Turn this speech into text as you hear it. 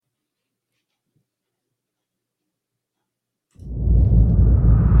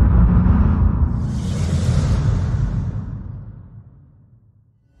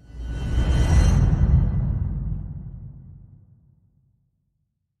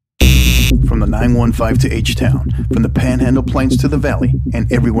From the 915 to H-Town, from the Panhandle Plains to the Valley,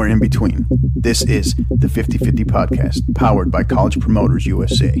 and everywhere in between. This is the 50/50 Podcast, powered by College Promoters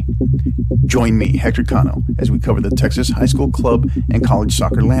USA. Join me, Hector Cano, as we cover the Texas high school club and college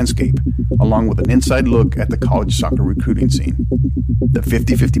soccer landscape, along with an inside look at the college soccer recruiting scene. The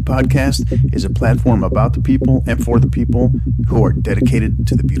 50/50 Podcast is a platform about the people and for the people who are dedicated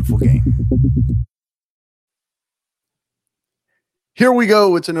to the beautiful game. Here we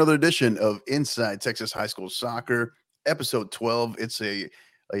go. It's another edition of Inside Texas High School Soccer, episode 12. It's a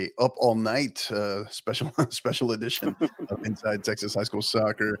up all night special edition of Inside Texas High School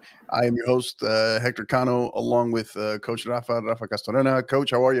Soccer. I am your host, Hector Cano, along with Coach Rafa Castorena.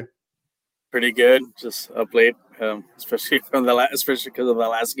 Coach, how are you? Pretty good. Just up late, especially because of the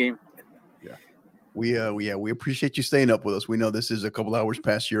last game. We appreciate you staying up with us. We know this is a couple hours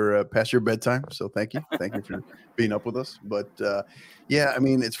past your bedtime, so thank you for being up with us. But I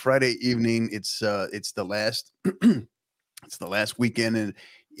mean, it's Friday evening. It's the last it's the last weekend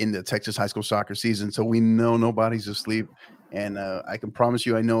in the Texas high school soccer season, so we know nobody's asleep. And I can promise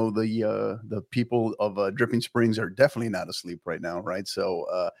you, I know the people of Dripping Springs are definitely not asleep right now, right?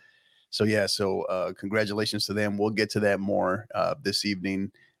 So congratulations to them. We'll get to that more this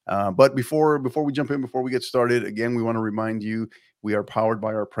evening. But before we jump in, before we get started, again, we want to remind you, we are powered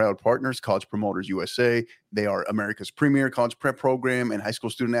by our proud partners, College Promoters USA. They are America's premier college prep program and high school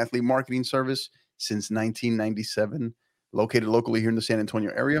student athlete marketing service since 1997, located locally here in the San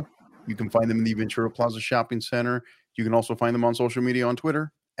Antonio area. You can find them in the Ventura Plaza Shopping Center. You can also find them on social media on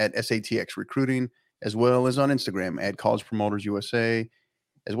Twitter at SATX Recruiting, as well as on Instagram at College Promoters USA,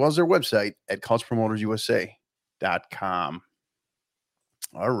 as well as their website at collegepromotersusa.com.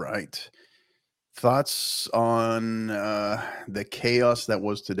 All right. Thoughts on the chaos that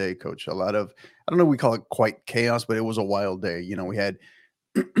was today, Coach? A lot of, I don't know if we call it quite chaos, but it was a wild day. You know, we had,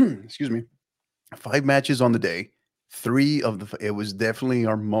 5 matches on the day. It was definitely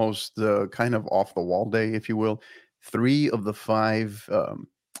our most kind of off the wall day, if you will. 3 of the 5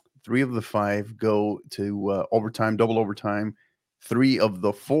 go to overtime, double overtime. 3 of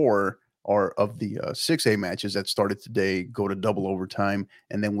the 4 are of the 6A matches that started today go to double overtime,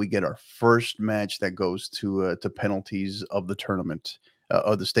 and then we get our first match that goes to penalties of the tournament,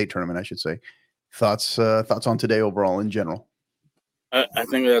 of the state tournament, I should say. Thoughts on today overall in general? I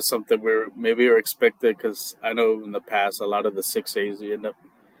think that's something we're expected, because I know in the past a lot of the 6As you end up,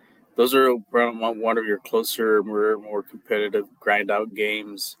 those are one of your closer, more competitive, grind out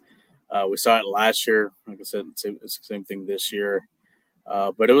games. We saw it last year. Like I said, it's the same thing this year.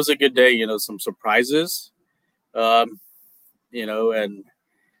 But it was a good day, some surprises, and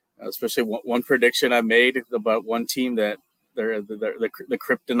especially one prediction I made about one team that they're the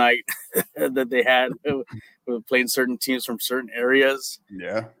kryptonite that they had with playing certain teams from certain areas.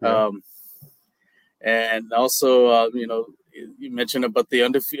 Yeah. And also, you mentioned about the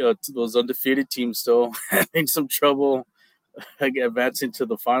those undefeated teams still having some trouble advancing to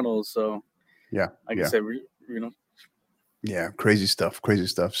the finals. So, I said, Yeah, crazy stuff.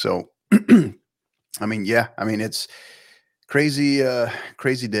 So, it's crazy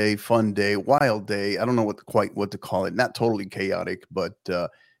day, fun day, wild day. I don't know what to call it. Not totally chaotic, but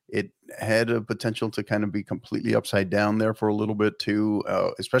it had a potential to kind of be completely upside down there for a little bit too,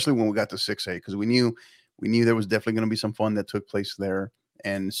 especially when we got to 6A, because we knew there was definitely going to be some fun that took place there,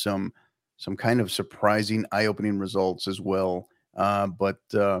 and some kind of surprising, eye-opening results as well. But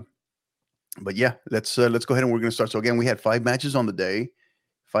yeah, let's go ahead and we're going to start. So again, we had 5 matches on the day.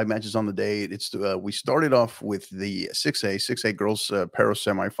 It's we started off with the 6A girls Paro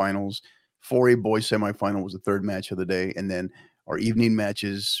semifinals. 4A boys semifinal was the third match of the day, and then our evening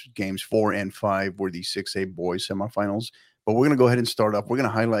matches, games 4 and 5, were the 6A boys semifinals. But we're going to go ahead and start off. We're going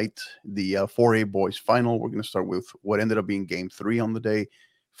to highlight the 4A boys final. We're going to start with what ended up being game 3 on the day.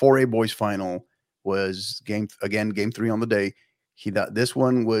 4A boys final was game 3 on the day. This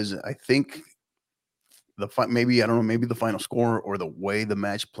one was, I think, maybe the final score or the way the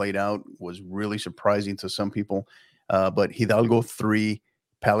match played out was really surprising to some people. But Hidalgo 3,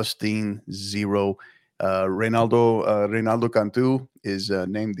 Palestine 0. Reynaldo Cantu is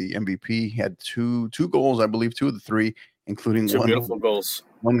named the MVP. He had two goals, I believe, 2 of the 3, including 2 beautiful goals.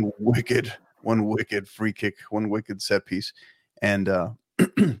 One wicked free kick, one wicked set piece, and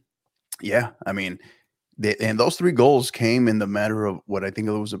and those 3 goals came in the matter of what I think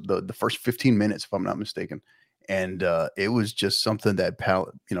it was the first 15 minutes, if I'm not mistaken. And it was just something that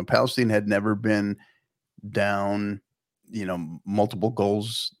Palestine had never been down, multiple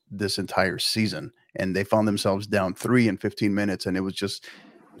goals this entire season, and they found themselves down 3 in 15 minutes, and it was a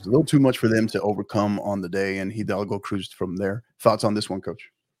little too much for them to overcome on the day, and Hidalgo cruised from there. Thoughts on this one, Coach?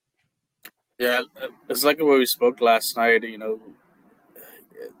 Yeah, it's like what we spoke last night.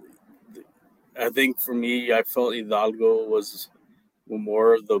 I think for me, I felt Hidalgo was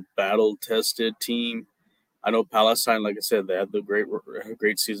more of the battle tested team. I know Palestine, like I said, they had the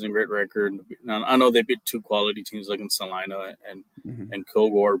great season, great record. Now, I know they beat two quality teams like in Salina Mm-hmm. and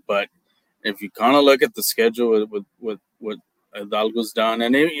Kilgore, but if you kind of look at the schedule with what Hidalgo's done,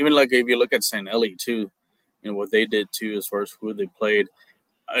 and even like if you look at St. Eli too, what they did too as far as who they played.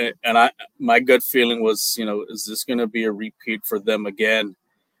 My gut feeling was, is this going to be a repeat for them again?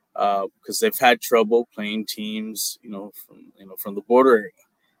 Because they've had trouble playing teams, from the border,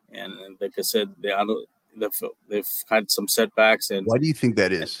 and like I said, they've had some setbacks, and Why do you think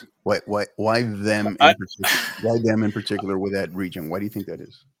that is? Why them I in particular? Why them in particular with that region? Why do you think that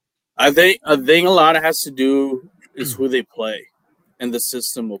is? I think a lot of has to do is who they play, and the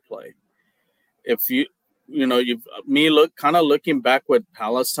system of play. If you've me look kind of looking back with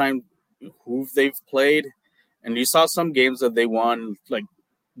Palestine, who they've played, and you saw some games that they won like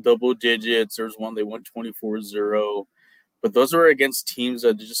double digits. There's one they won 24-0, but those were against teams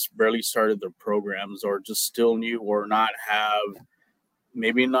that just barely started their programs or just still new or not have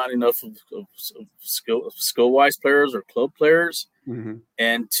maybe not enough of skill wise players or club players. Mm-hmm.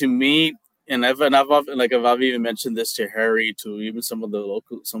 And to me, I've even mentioned this to Harry, to even some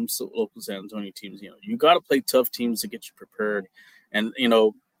local San Antonio teams. You got to play tough teams to get you prepared. And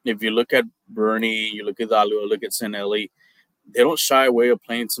if you look at Bernie, you look at Hidalgo, look at San Eli, they don't shy away of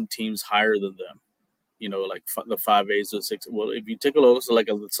playing some teams higher than them. Like the 5As or 6. Well, if you take a look at like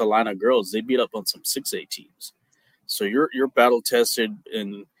the Salina girls, they beat up on some 6A teams. So you're battle tested,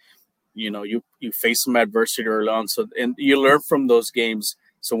 and you face some adversity early on. So and you learn from those games.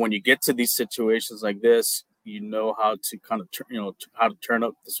 So when you get to these situations like this, you know how to kind of how to turn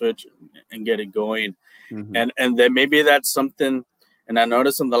up the switch and get it going. Mm-hmm. And then maybe that's something. And I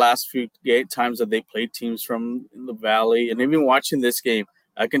noticed in the last few times that they played teams from the Valley, and even watching this game,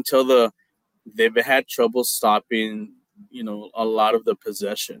 I can tell they've had trouble stopping a lot of the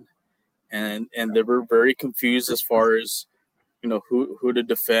possession, and they were very confused as far as who to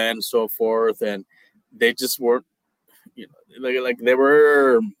defend, so forth, and they just weren't, like they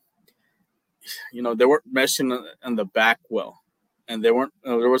weren't meshing in the back well, and they weren't.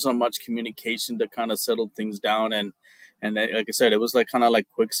 There wasn't much communication to kind of settle things down, and they, like I said, it was like kind of like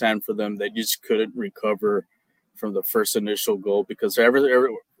quicksand for them. They just couldn't recover from the first initial goal because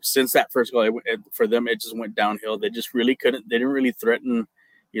since that first goal, for them it just went downhill. They just really couldn't. They didn't really threaten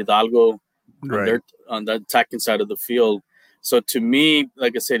Hidalgo Right. on the attacking side of the field. So to me,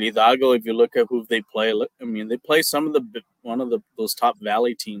 like I said, Hidalgo, if you look at who they play, I mean, they play some of those top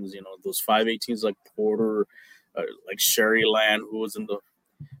Valley teams. Those 5A teams like Porter, like Sherryland, who was in the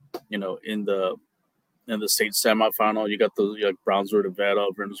in the state semifinal. You got those like Brownsville, Nevada,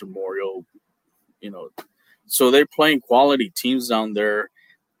 Burns Memorial. You know, so they're playing quality teams down there,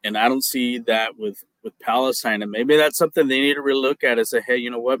 and I don't see that with Palestine. And maybe that's something they need to really look at. And say, hey, you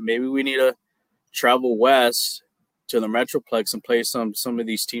know what? Maybe we need to travel west to the Metroplex and play some of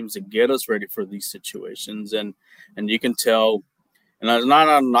these teams to get us ready for these situations. And you can tell, and it's not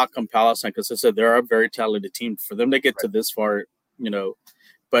a knock on Palestine because I said they're a very talented team. For them to get to this far,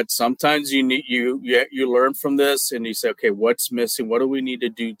 but sometimes you learn from this and you say, okay, what's missing? What do we need to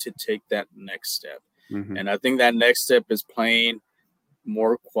do to take that next step? Mm-hmm. And I think that next step is playing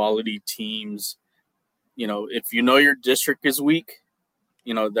more quality teams. If your district is weak,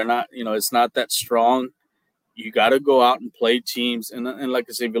 they're not, it's not that strong. You got to go out and play teams. And like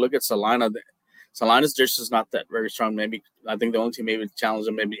I said, if you look at Salina, Salina's district is not that very strong. Maybe I think the only team maybe challenge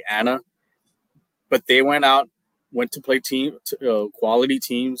them maybe Anna, but they went to play quality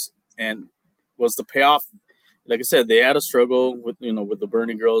teams, and was the payoff. Like I said, they had a struggle with the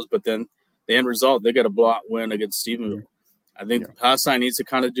Bernie girls, but then the end result, they got a blowout win against Stephenville. I think Palestine needs to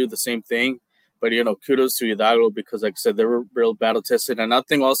kind of do the same thing. But, kudos to Hidalgo because, like I said, they were real battle tested. And I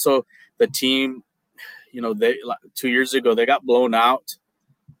think also the team, they 2 years ago, they got blown out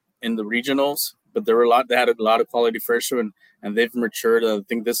in the regionals, but they had a lot of quality freshmen, and they've matured. I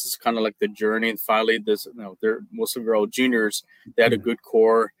think this is kind of like the journey. And finally, they're most of them are all juniors. They had a good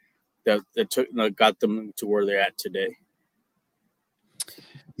core that got them to where they're at today.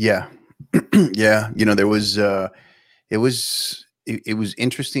 Yeah. Yeah. There was, it was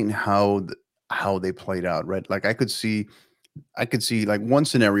interesting how they played out, right? Like I could see like one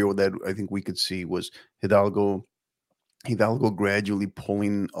scenario that I think we could see was Hidalgo gradually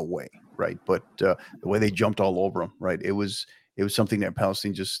pulling away, right? But the way they jumped all over them, right? It was something that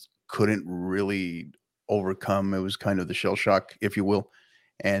Palestine just couldn't really overcome. It was kind of the shell shock, if you will,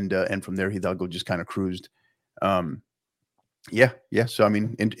 and from there Hidalgo just kind of cruised. Um, Yeah, yeah. So I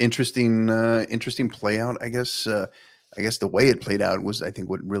mean, interesting play out. I guess the way it played out was, I think,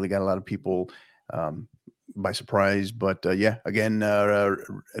 what really got a lot of people um, by surprise. But yeah, again,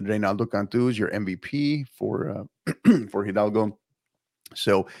 Reynaldo Cantu is your MVP for Hidalgo.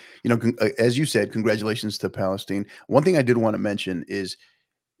 So, as you said, congratulations to Palestine. One thing I did want to mention is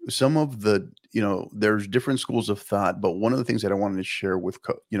some of the, there's different schools of thought, but one of the things that I wanted to share with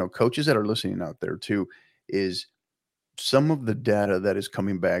coaches that are listening out there too is some of the data that is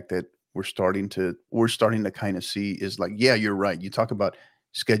coming back that we're starting to kind of see is like, yeah, you're right. You talk about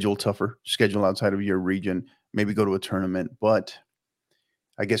schedule outside of your region, maybe go to a tournament. But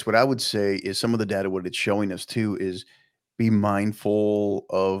I guess what I would say is some of the data, what it's showing us too, is be mindful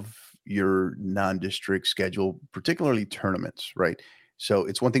of your non-district schedule, particularly tournaments, right? So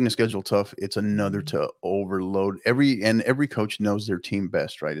it's one thing to schedule tough; it's another to overload. Every coach knows their team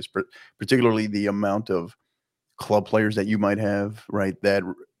best, right? It's particularly the amount of club players that you might have, right?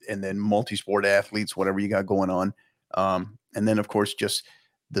 And then multi-sport athletes, whatever you got going on, and then of course just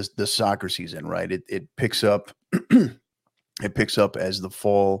the soccer season, right? It picks up, it picks up as the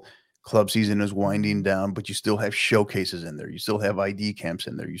fall club season is winding down, but you still have showcases in there. You still have ID camps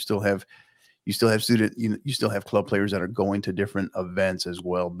in there. You still have you still have club players that are going to different events as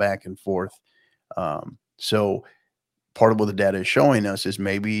well, back and forth. So part of what the data is showing us is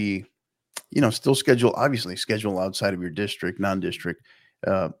maybe still obviously schedule outside of your district, non-district,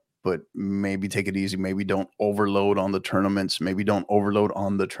 uh, but maybe take it easy. Maybe don't overload on the tournaments. Maybe don't overload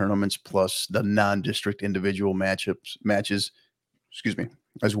on the tournaments plus the non-district individual matches, excuse me,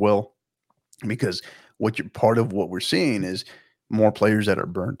 as well. Because part of what we're seeing is more players that are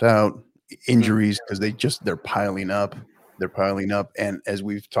burnt out, injuries, because they're piling up. They're piling up. And as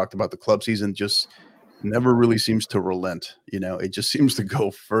we've talked about, the club season just never really seems to relent. It just seems to go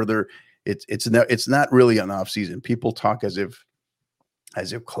further. It's not really an off season. People talk as if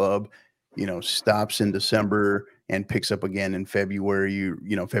club, stops in December and picks up again in February,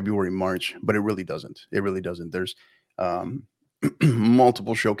 February, March, but it really doesn't. It really doesn't. There's um,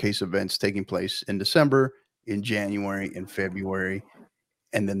 multiple showcase events taking place in December, in January, in February,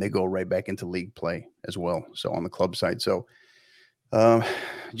 and then they go right back into league play as well. So on the club side, so um,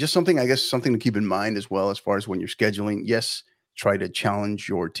 just something, I guess, something to keep in mind as well as far as when you're scheduling. Yes, try to challenge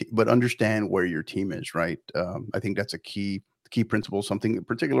your team, but understand where your team is. Right. I think that's a key principle. Something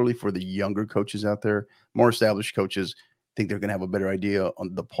particularly for the younger coaches out there. More established coaches think they're going to have a better idea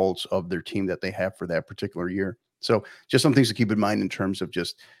on the pulse of their team that they have for that particular year. So just some things to keep in mind in terms of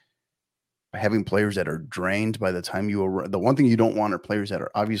just having players that are drained by the time you arrive. The one thing you don't want are players that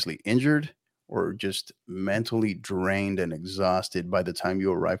are obviously injured or just mentally drained and exhausted by the time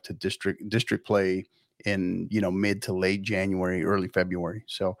you arrive to district play in mid to late January, early February.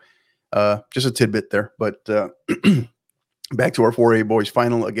 So just a tidbit there. But back to our 4A boys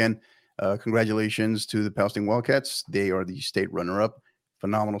final again. Congratulations to the Palestine Wildcats. They are the state runner-up.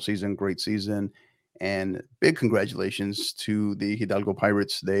 Phenomenal season, great season. And big congratulations to the Hidalgo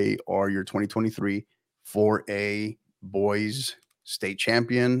Pirates. They are your 2023 4A boys state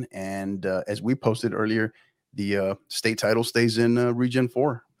champion. And as we posted earlier, the state title stays in Region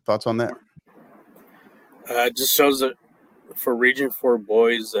 4. Thoughts on that? It just shows that for Region 4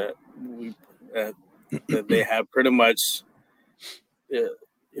 boys that they have pretty much, they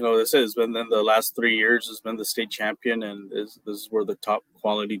said it's been in the last 3 years, it's been the state champion, and this is where the top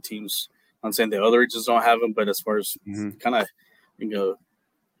quality teams. I'm saying the other regions don't have them, but as far as kind of,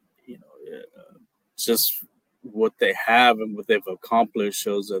 just what they have and what they've accomplished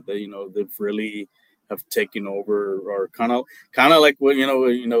shows that they've really have taken over, or kind of like what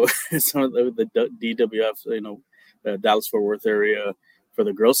some of the DWF, the Dallas Fort Worth area for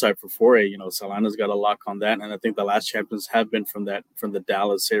the girls side for 4A. Salina's got a lock on that, and I think the last champions have been from the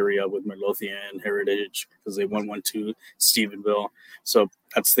Dallas area with Midlothian Heritage, because they won 1-2 Stephenville. So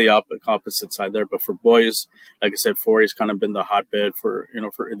that's the opposite side there. But for boys, like I said, 4A's kind of been the hotbed for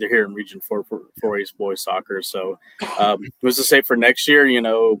they're here in Region 4 for 4A's boys soccer. So who's to say for next year,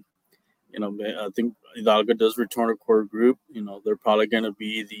 I think Hidalgo does return a core group. They're probably going to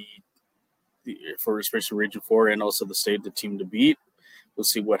be the for especially Region 4 and also the state, the team to beat. We'll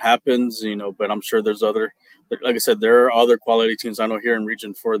see what happens, but I'm sure there's other, like I said, there are other quality teams I know here in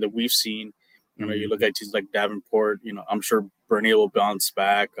Region 4 that we've seen. You look at teams like Davenport, I'm sure Bernie will bounce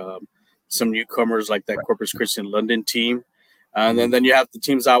back. Some newcomers like that Corpus Christi London team. And then you have the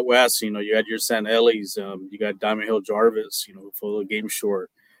teams out west, you had your San Ellie's, you got Diamond Hill Jarvis, full of game short.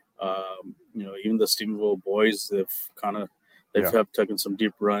 Even the Stephenville boys, they've taken some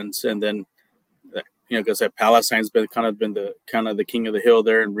deep runs. And then, because Palestine's been the king of the hill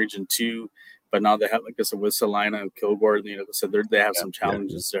there in Region 2. But now they have, like I said, with Salina and Kilgore, like I said, they have some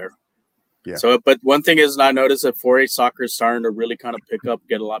challenges there. Yeah. So, but one thing is, I noticed that 4A soccer is starting to really kind of pick up,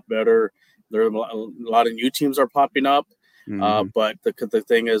 get a lot better. There are a lot of new teams are popping up. But the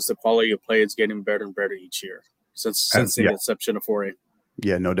thing is, the quality of play is getting better and better each year since the inception of 4A.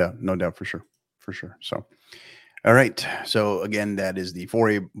 Yeah, no doubt, for sure. So, all right. So again, that is the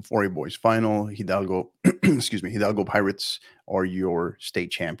 4A boys final. Hidalgo, Hidalgo Pirates are your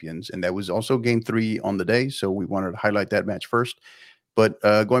state champions, and that was also game 3 on the day. So we wanted to highlight that match first. But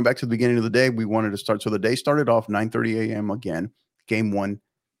going back to the beginning of the day, we wanted to start. So the day started off 9:30 a.m. again. Game 1,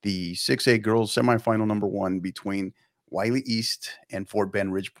 the 6A girls semifinal number 1 between Wiley East and Fort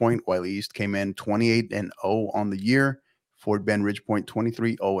Bend Ridgepoint. Wiley East came in 28-0 on the year. Fort Bend Ridgepoint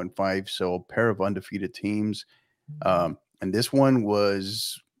 23-0-5. So a pair of undefeated teams. And this one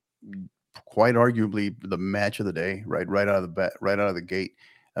was quite arguably the match of the day, right out of the gate.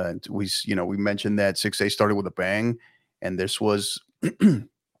 We mentioned that 6A started with a bang, and this was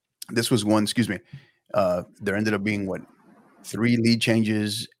one. There ended up being 3 lead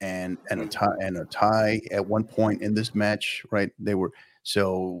changes and a tie at one point in this match, right? They were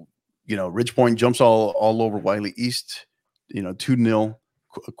Ridgepoint jumps all over Wiley East, 2-0,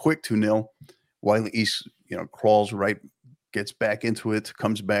 a quick 2-0. Wiley East, crawls right, gets back into it,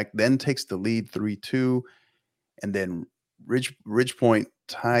 comes back, then takes the lead 3-2, and then Ridgepoint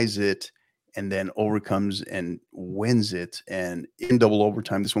ties it, and then overcomes and wins it. And in double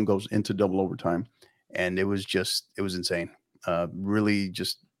overtime, this one goes into double overtime, and it was insane. Really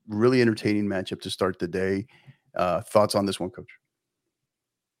entertaining matchup to start the day. Thoughts on this one, Coach?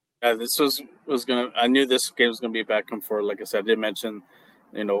 Yeah, this was I knew this game was gonna be back and forth. Like I said, I did mention,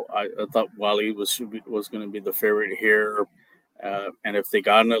 I thought Wiley was going to be the favorite here, and if they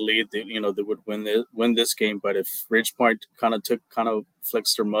got in the lead, they would win this game. But if Ridgepoint kind of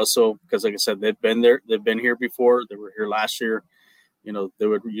flexed their muscle, because like I said, they've been here before. They were here last year. They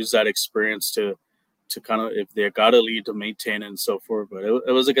would use that experience to kind of, if they got a lead, to maintain and so forth. But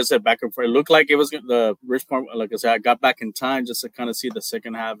it was, like I said, back and forth. It looked like it was the Ridgepoint. Like I said, I got back in time just to kind of see the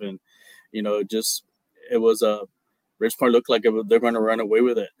second half, and it was a. Ridgepoint looked like they're going to run away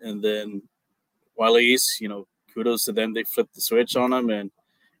with it, and then Wiley East, kudos to them. They flipped the switch on them and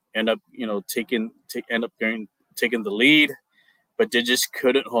end up taking the lead, but they just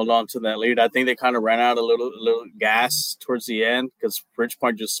couldn't hold on to that lead. I think they kind of ran out a little gas towards the end, because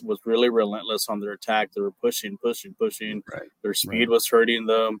Ridgepoint just was really relentless on their attack. They were pushing. Right. Their speed was hurting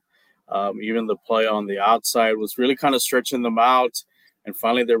them. Even the play on the outside was really kind of stretching them out. And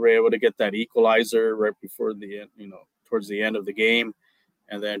finally, they were able to get that equalizer right before the end, towards the end of the game.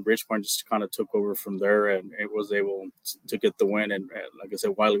 And then Ridgepoint just kind of took over from there, and it was able to get the win. And like I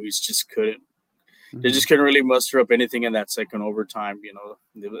said, Wiley just couldn't. Mm-hmm. They just couldn't really muster up anything in that second overtime.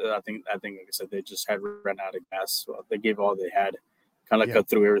 I think, like I said, they just had run out of gas. So they gave all they had, kind of cut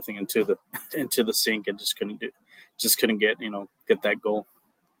through everything into the sink, and just couldn't get that goal.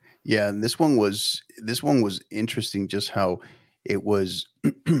 Yeah, and this one was interesting, just how it was.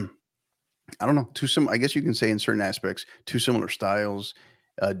 I don't know, I guess you can say in certain aspects, 2 similar styles.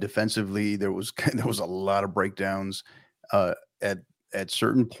 Defensively, there was a lot of breakdowns. At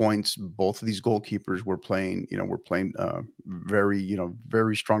certain points, both of these goalkeepers were playing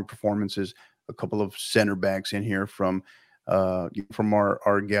very strong performances. A couple of center backs in here from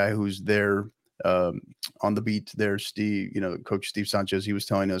our guy who's there on the beat there, Steve, Coach Steve Sanchez. He was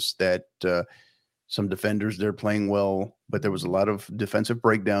telling us that some defenders, they're playing well, but there was a lot of defensive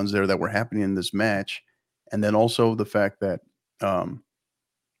breakdowns there that were happening in this match. And then also the fact that,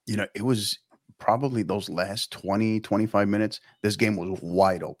 it was probably those last 20, 25 minutes, this game was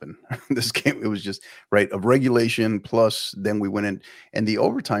wide open. This game, it was just of regulation. Plus then we went in, and the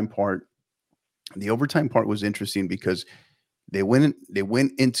overtime part was interesting, because they went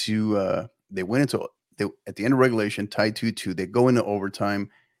into at the end of regulation, tied 2-2. They go into overtime.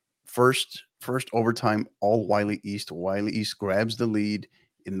 First overtime, all Wiley East. Wiley East grabs the lead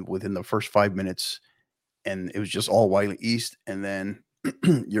within the first 5 minutes, and it was just all Wiley East. And then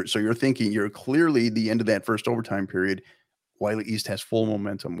you're thinking, you're clearly the end of that first overtime period. Wiley East has full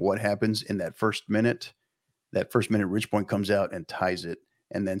momentum. What happens in that first minute? Ridgepoint comes out and ties it,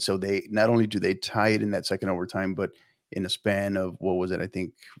 and then so they not only do they tie it in that second overtime, but in a span of, what was it? I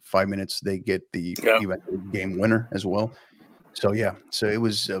think 5 minutes, they get the game winner as well. So it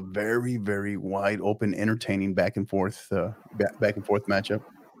was a very, very wide open, entertaining back and forth matchup.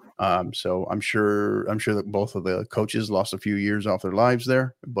 So I'm sure that both of the coaches lost a few years off their lives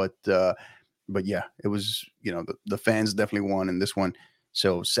there, but yeah, it was, the fans definitely won in this one.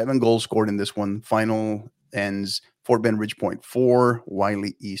 So 7 goals scored in this one. Final ends Fort Bend Ridgepoint 4,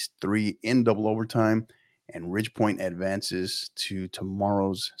 Wiley East 3 in double overtime, and Ridgepoint advances to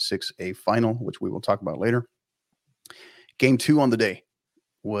tomorrow's 6A final, which we will talk about later. Game 2 on the day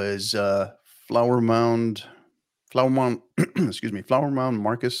was Flower Mound, excuse me, Flower Mound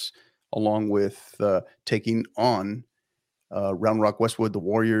Marcus, along with taking on Round Rock Westwood, the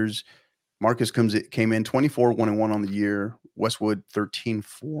Warriors. Marcus came in 24-1-1 on the year. Westwood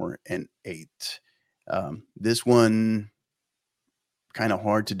 13-4-8. This one, kind of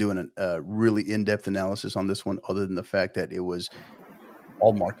hard to do a really in-depth analysis on this one, other than the fact that it was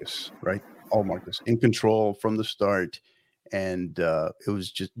all Marcus, right? All Marcus in control from the start, and it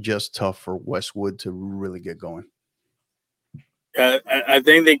was just tough for Westwood to really get going. I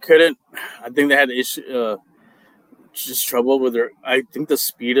think they couldn't. I think they had just trouble with their. I think the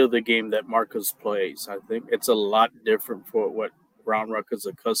speed of the game that Marcus plays. I think it's a lot different for what Round Rock is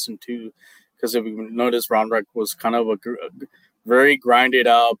accustomed to. Because if you notice, Round Rock was kind of a very grinded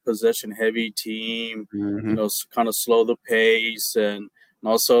out, possession heavy team. Mm-hmm. Kind of slow the pace, and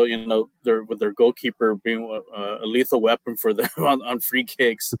also with their goalkeeper being a lethal weapon for them on free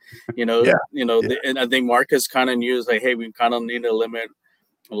kicks. And I think Marcus kind of knew, like, hey, we kind of need to limit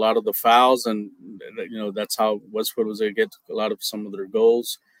a lot of the fouls, and that's how Westwood was able to get a lot of some of their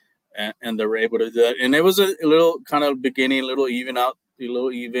goals, and they were able to do that. And it was a little kind of beginning, a little even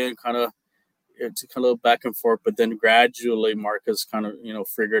kind of. It's kind of back and forth, but then gradually Marcus kind of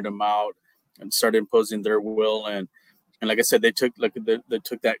figured them out and started imposing their will, and like I said, they took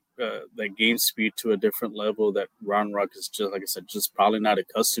that game speed to a different level that Round Rock is just, like I said, just probably not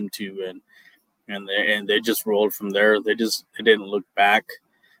accustomed to, and they just rolled from there. They didn't look back.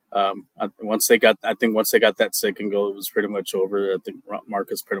 Once they got that second goal, it was pretty much over. I think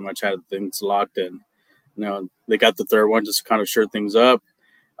Marcus pretty much had things locked, and they got the third one just to kind of shore things up.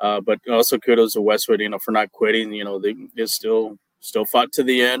 But also kudos to Westwood, for not quitting. They still fought to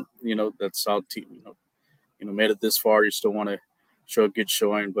the end. That's how team, made it this far. You still want to show a good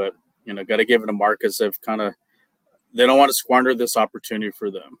showing, but got to give it to Marcus. They don't want to squander this opportunity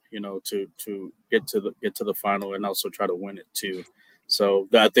for them. To get to the final and also try to win it too. So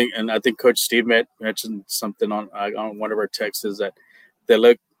I think Coach Steve mentioned something on one of our texts, is that they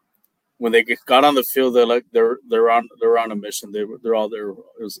look. When they got on the field, they're on a mission. They're all there. It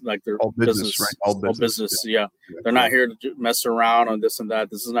was like their all business, right? All business. Yeah. They're not here to mess around on this and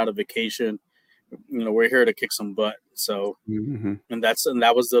that. This is not a vacation. We're here to kick some butt. So, and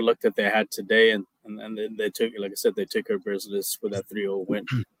that was the look that they had today, and they took, like I said, they took care of business with that 3-0 win.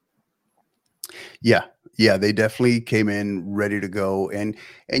 Yeah, they definitely came in ready to go, and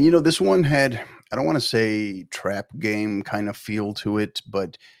this one had, I don't want to say trap game kind of feel to it,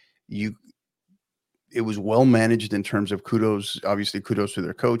 but it was well managed in terms of kudos to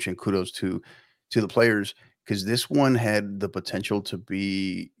their coach, and kudos to the players, because this one had the potential to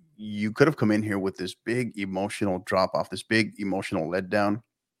be, you could have come in here with this big emotional drop off, this big emotional letdown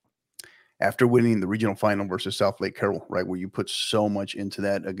after winning the regional final versus South Lake Carroll, right? Where you put so much into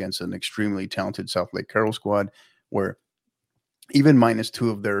that against an extremely talented South Lake Carroll squad, where even minus two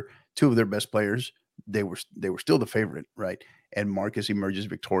of their best players, they were still the favorite, right? And Marcus emerges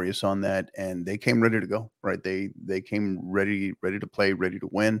victorious on that, and they came ready to go, right? They came ready to play, ready to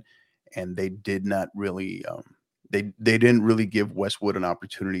win, and they did not really they didn't really give Westwood an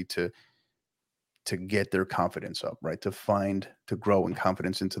opportunity to get their confidence up, right? To grow in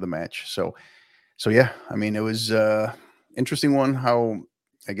confidence into the match. So yeah, I mean, it was interesting one, how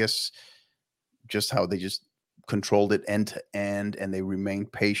I guess just how they just controlled it end to end, and they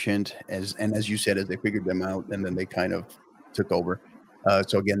remained patient as you said, as they figured them out, and then they kind of took over.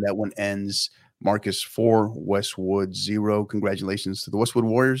 So again, that one ends Marcus 4, Westwood 0. Congratulations to the Westwood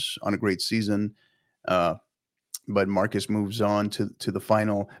Warriors on a great season. But Marcus moves on to the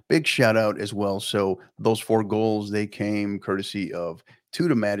final. Big shout out as well. So those 4 goals, they came courtesy of 2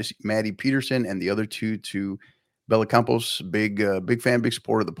 to Maddie Peterson, and the other 2 to Bella Campos. Big fan, big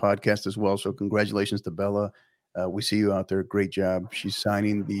supporter of the podcast as well. So congratulations to Bella. We see you out there. Great job. She's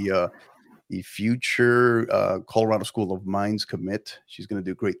signing the future Colorado School of Mines commit. She's going to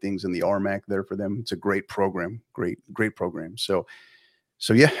do great things in the RMAC there for them. It's a great program. Great program. So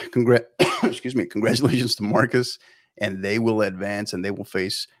yeah, congratulations to Marcus, and they will advance, and they will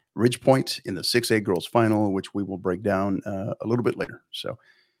face Ridgepoint in the 6A girls final, which we will break down a little bit later. So,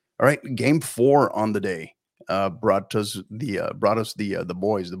 all right, game 4 on the day brought us the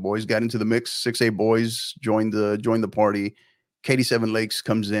boys. The boys got into the mix. 6A boys joined the party. Katy Seven Lakes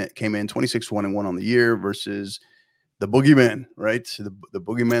came in 26-1-1 on the year versus the boogeyman, right? The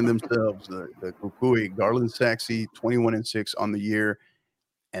boogeyman themselves, the Kukui, Garland Saxe, 21-6 on the year.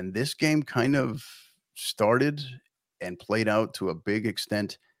 And this game kind of started and played out to a big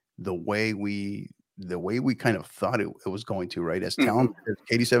extent the way we kind of thought it was going to, right? As talented as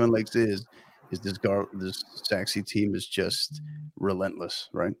Katie Seven Lakes is this Saxe team is just relentless,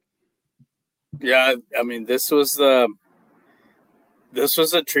 right? Yeah, I mean, this was a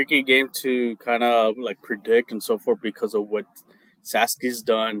tricky game to kind of like predict and so forth because of what Sasky's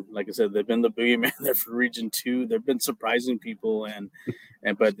done. Like I said, they've been the boogeyman there for Region 2. They've been surprising people,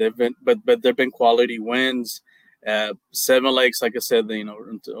 but there've been quality wins. Seven Lakes, like I said,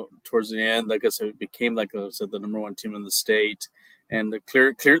 towards the end, like I said, it became, like I said, the number one team in the state and the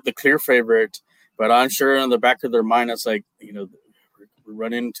clear favorite. But I'm sure in the back of their mind, it's like, we're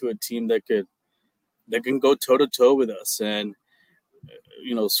running into a team that can go toe to toe with us. And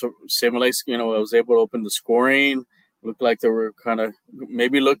so Seven Lakes, I was able to open the scoring. Looked like they were kind of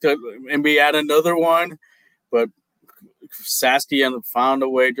maybe add another one, but Sasky found a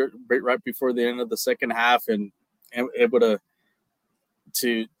way right before the end of the second half and able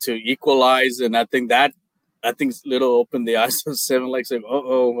to equalize. And I think little opened the eyes of Seven Lakes. Like,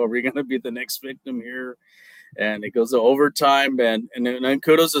 are we going to be the next victim here? And it goes to overtime, and then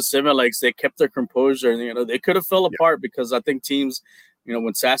kudos to Seven Lakes. They kept their composure, and they could have fell apart because I think teams,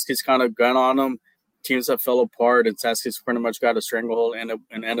 when Sasky's kind of gun on them, teams have fell apart, and Sasky's pretty much got a stranglehold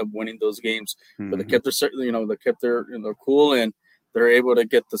and end up winning those games. But they kept their cool, and they're able to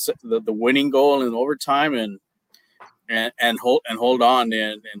get the winning goal in overtime and hold on.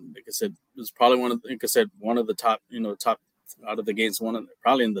 And like I said, it was probably one of the top out of the games,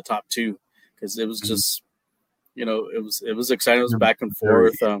 probably in the top two, because it was just. It was exciting. It was back and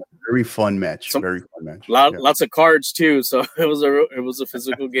forth. Very fun match. Very fun match. Lots of cards too. So it was a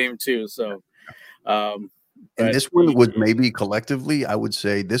physical game too. So, and this one was maybe collectively, I would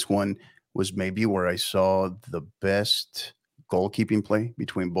say this one was maybe where I saw the best goalkeeping play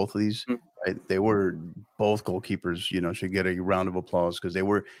between both of these. Right? They were both goalkeepers. Should get a round of applause because they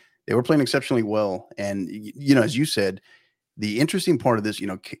were playing exceptionally well. And as you said, the interesting part of this,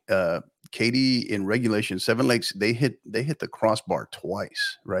 Katie in regulation, Seven Lakes, they hit the crossbar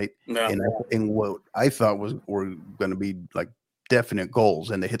twice, right? Yeah. And what I thought were going to be like definite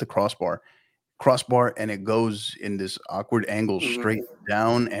goals, and they hit the crossbar, and it goes in this awkward angle straight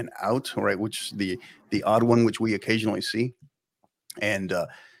down and out, right? Which the odd one, which we occasionally see, and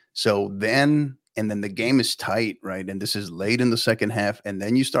so then the game is tight, right? And this is late in the second half, and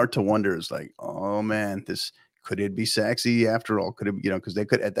then you start to wonder, it's like, oh man, could it be Saxe after all? Could it, because they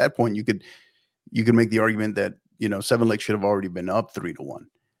could, at that point, you could make the argument that, Seven Lakes should have already been up 3-1.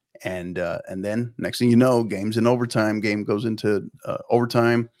 And then next thing you know, game's in overtime, game goes into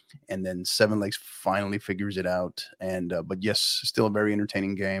overtime, and then Seven Lakes finally figures it out. And, but yes, still a very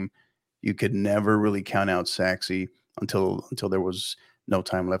entertaining game. You could never really count out Saxe until there was no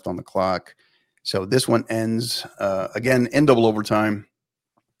time left on the clock. So this one ends again in double overtime.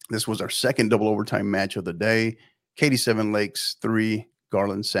 This was our second double overtime match of the day. Katy Seven Lakes 3,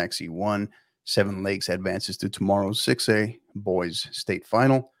 Garland Saxe 1. Seven Lakes advances to tomorrow's 6A boys state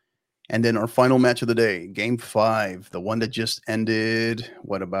final. And then our final match of the day, game 5, the one that just ended,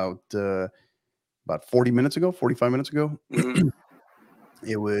 about 45 minutes ago?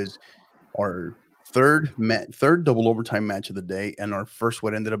 It was our third double overtime match of the day, and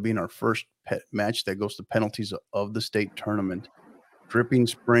what ended up being our first match that goes to penalties of the state tournament. Dripping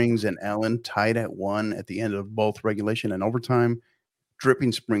Springs and Allen tied at 1 at the end of both regulation and overtime.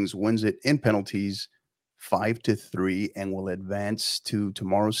 Dripping Springs wins it in penalties 5-3 and will advance to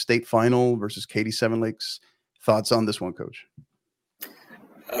tomorrow's state final versus Katy Seven Lakes. Thoughts on this one, Coach?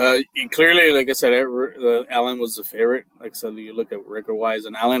 Clearly, like I said, Allen was the favorite. Like I said, you look at record-wise,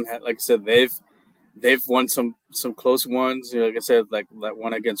 and Allen, like I said, they've won some close ones. Like I said, like that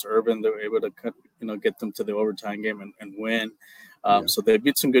one against Urban, they were able to get them to the overtime game and win. So they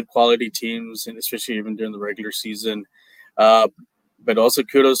beat some good quality teams, and especially even during the regular season. But also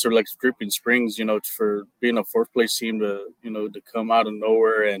kudos to like Dripping Springs, for being a fourth place team to come out of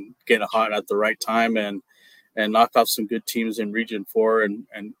nowhere and get hot at the right time and knock off some good teams in Region 4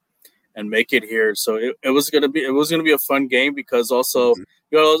 and make it here. So it was gonna be a fun game because also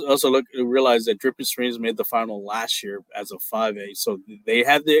realize that Dripping Springs made the final last year as a 5A, so they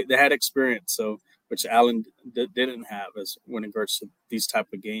had experience. So which Allen didn't have as when it regards to these type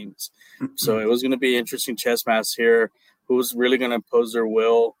of games. So it was going to be an interesting chess match here. Who's really going to impose their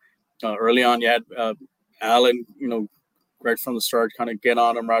will? Early on, you had Allen, right from the start, kind of get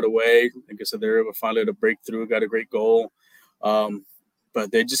on them right away. Like I said, they were able finally to break through, got a great goal.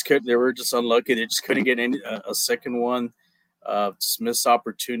 But they were just unlucky. They just couldn't get a second one. Just missed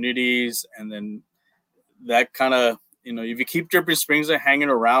opportunities. And then that kind of, if you keep Dripping Springs hanging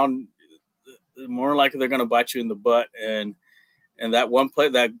around, more likely they're going to bite you in the butt. And that one play,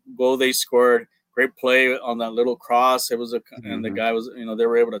 that goal they scored, great play on that little cross. It was and the guy was, they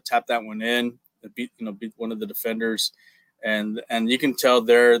were able to tap that one in, beat one of the defenders. And you can tell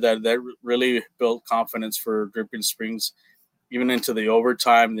there that really built confidence for Dripping Springs. Even into the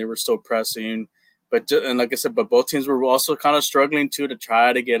overtime, they were still pressing. And like I said, but both teams were also kind of struggling too to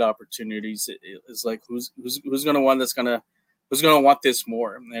try to get opportunities. It's like who's going to want this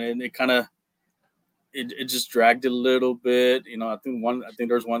more, and it kind of it just dragged a little bit. I think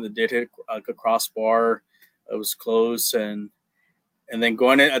there was one that did hit like a crossbar. It was close, and then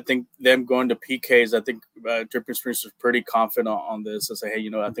going to PKs. I think Dripping Springs was pretty confident on this. I say,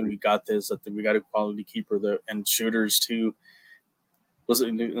 hey, I think we got this. I think we got a quality keeper there and shooters too.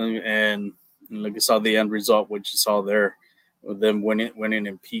 And like you saw the end result, what you saw there, with them winning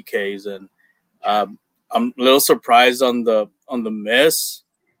in PKs, and I'm a little surprised on the miss.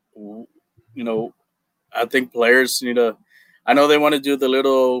 I think players need to. I know they want to do the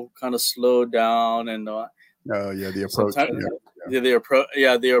little kind of slow down and. The approach.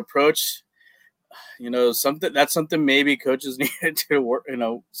 The approach. Something maybe coaches need to work.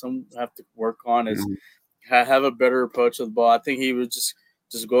 Some have to work on is have a better approach with the ball. I think he would just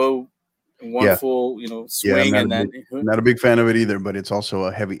go one full swing, and then not a big fan of it either. But it's also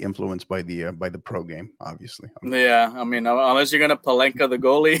a heavy influence by the pro game, obviously. Yeah, I mean, unless you're gonna Palenka the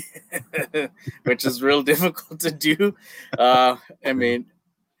goalie, which is real difficult to do. I mean,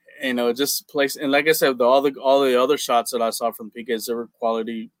 just place, and like I said, all the other shots that I saw from PKs, they were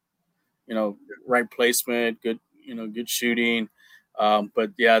quality, right placement, good, good shooting.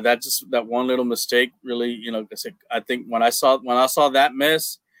 But yeah, that one little mistake really, I think when I saw that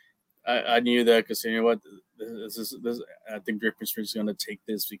miss, I knew that, because what, this I think Dripping Springs is going to take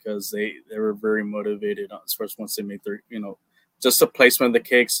this, because they were very motivated, especially once they made their, just the placement of the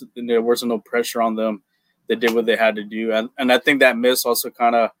kicks, and there wasn't no pressure on them. They did what they had to do, and I think that miss also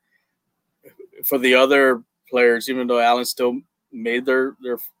kind of, for the other players, even though Allen still made their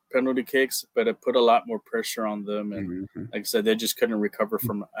penalty kicks, but it put a lot more pressure on them, and like I said, they just couldn't recover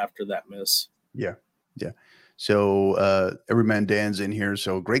from after that miss. Yeah. So Everyman Dan's in here.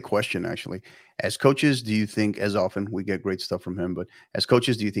 So great question, actually. As coaches, do you think, as often we get great stuff from him, but as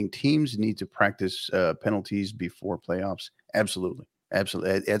coaches, do you think teams need to practice penalties before playoffs? Absolutely.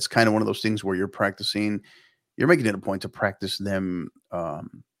 It's kind of one of those things where you're making it a point to practice them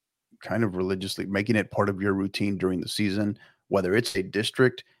kind of religiously, making it part of your routine during the season, whether it's a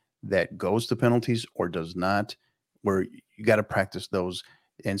district that goes to penalties or does not, where you got to practice those.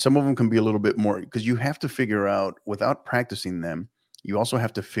 And some of them can be a little bit more, because you have to figure out, without practicing them, you also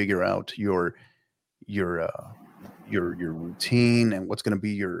have to figure out your routine, and what's going to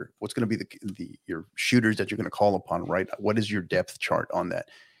be your shooters that you're going to call upon, right? What is your depth chart on that?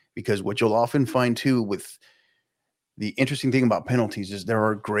 Because what you'll often find too, with the interesting thing about penalties, is there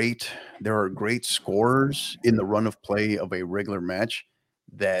are great scorers in the run of play of a regular match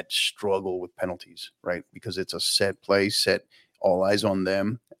that struggle with penalties, right? Because it's a set play, all eyes on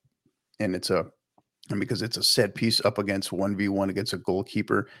them, and because it's a set piece up against 1v1 against a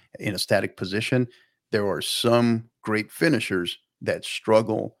goalkeeper in a static position. There are some great finishers that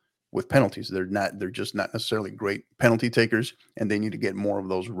struggle with penalties. They're just not necessarily great penalty takers, and they need to get more of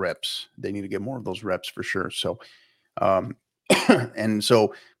those reps. For sure. So, and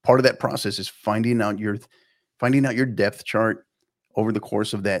so part of that process is finding out your depth chart over the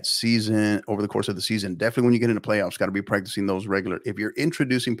course of the season. Definitely when you get into playoffs, got to be practicing those regular. If you're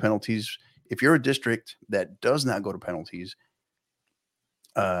introducing penalties, if you're a district that does not go to penalties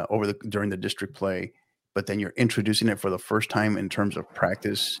during the district play, but then you're introducing it for the first time in terms of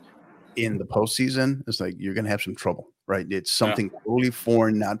practice in the postseason, it's like you're going to have some trouble, right? It's something totally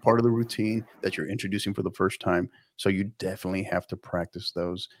foreign, not part of the routine, that you're introducing for the first time. So you definitely have to practice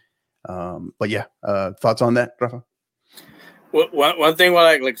those. But yeah, thoughts on that, Rafa? Well, one thing,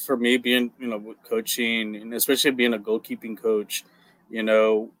 like for me, being coaching, and especially being a goalkeeping coach,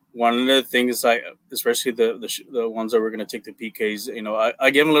 one of the things especially the ones that we're going to take the PKs, I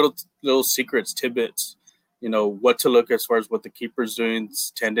give them little secrets, tidbits, what to look as far as what the keeper's doing,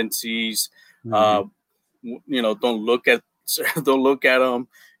 tendencies. Don't look at them,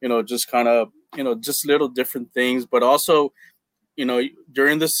 just kind of, just little different things. But also,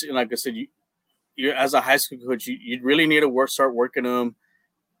 during this, like I said, you as a high school coach, you really need to start working them,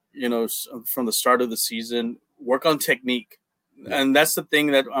 from the start of the season, work on technique. And that's the thing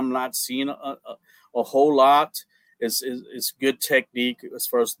that I'm not seeing a whole lot is good technique as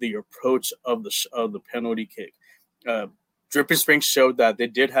far as the approach of the penalty kick. Dripping Springs showed that they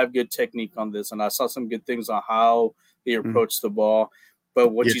did have good technique on this, and I saw some good things on how they approached the ball. But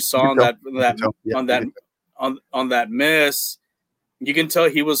what Yeah, you you saw can on tell. that You can tell. Yeah, you can on that miss, you can tell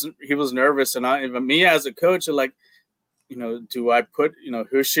he was nervous. And me as a coach, like, do I put,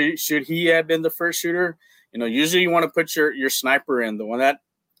 who should he have been the first shooter? Usually you want to put your sniper in, the one that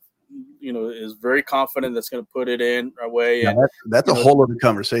is very confident that's going to put it in our way. Now And that's a whole other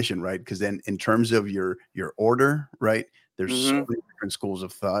conversation, right? Because then in terms of your order, right? There's so mm-hmm. many different schools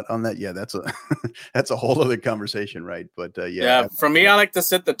of thought on that. Yeah, that's a that's a whole other conversation, right? But Yeah, for me, I like to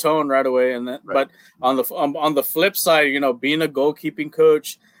set the tone right away. And that, right. but on the flip side, being a goalkeeping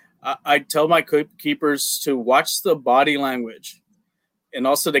coach, I tell my keepers to watch the body language and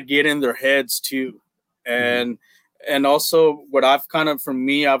also to get in their heads too. And and also what I've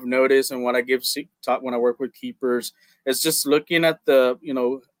I've noticed, and what I taught when I work with keepers, is just looking at the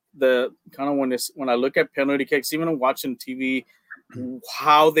the kind of when I look at penalty kicks, even watching TV,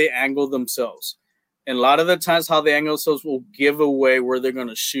 how they angle themselves. And a lot of the times how they angle themselves will give away where they're going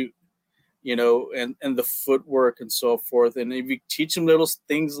to shoot, and the footwork and so forth. And if you teach them little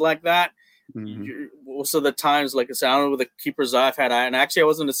things like that, most of the times, like I said, I don't know, with the keepers I've had, and actually I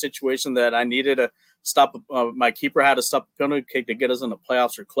was in a situation that I needed to stop. My keeper had to stop a penalty kick to get us in the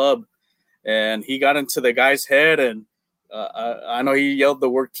playoffs or club, and he got into the guy's head, and I know he yelled the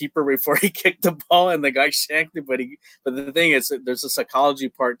word keeper before he kicked the ball, and the guy shanked it. But the thing is, there's a psychology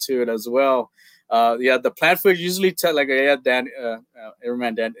part to it as well. The plant foot usually Dan,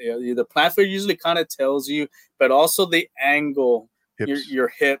 Everyman Dan. The plant foot usually kind of tells you, but also the angle, Hips. your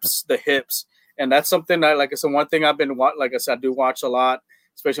hips, the hips, and that's something that, like I said, one thing I've been like I said, I do watch a lot,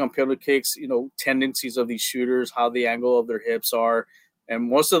 especially on penalty kicks. Tendencies of these shooters, how the angle of their hips are, and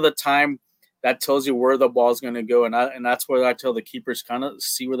most of the time, that tells you where the ball is going to go, and that's where I tell the keepers kind of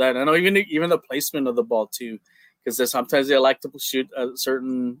see where that. I know even the placement of the ball too, because sometimes they like to shoot at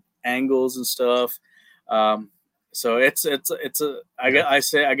certain angles and stuff. So I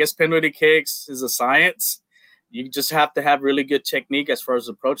guess penalty kicks is a science. You just have to have really good technique as far as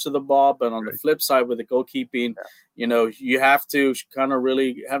approach to the ball. But on the flip side, with the goalkeeping, you have to kind of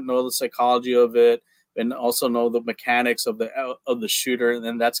really know the psychology of it, and also know the mechanics of the shooter, and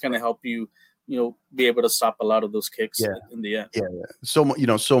then that's going to help you be able to stop a lot of those kicks in the end. Yeah. So,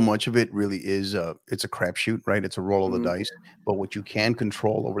 so much of it really is it's a crapshoot, right? It's a roll of the dice. But what you can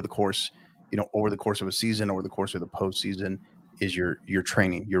control over the course, over the course of a season, over the course of the postseason, is your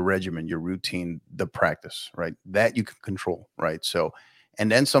training, your regimen, your routine, the practice, right? That you can control, right? So, and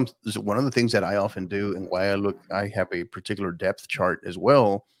then one of the things that I often do, and why I have a particular depth chart as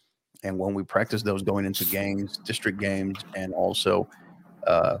well. And when we practice those going into games, district games, and also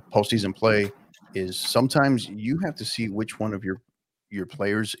postseason play, is sometimes you have to see which one of your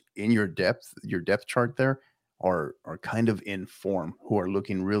players in your depth chart there are kind of in form, who are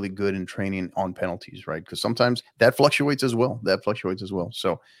looking really good in training on penalties, right? Because sometimes that fluctuates as well.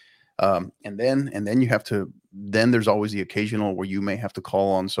 So and then you have to, then there's always the occasional where you may have to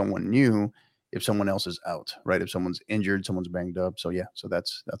call on someone new if someone else is out, right? If someone's injured, someone's banged up. So yeah, so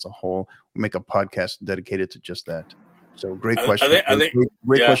that's a whole, we make a podcast dedicated to just that. So great question. I think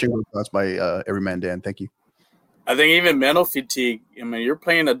Great question. Great thoughts by Everyman Dan. Thank you. I think even mental fatigue. I mean, you're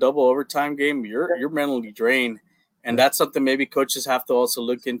playing a double overtime game. You're mentally drained, and that's something maybe coaches have to also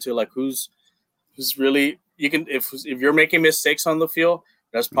look into. Like who's really, you can, if you're making mistakes on the field,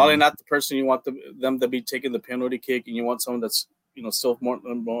 that's probably not the person you want them to be taking the penalty kick, and you want someone that's still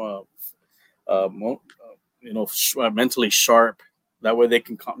more mentally sharp. That way they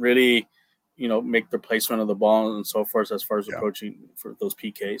can really make the placement of the ball and so forth as far as approaching for those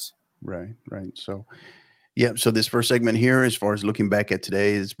PKs. Right. So yeah, so this first segment here, as far as looking back at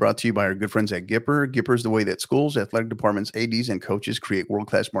today, is brought to you by our good friends at Gipper. Gipper is the way that schools, athletic departments, ADs, and coaches create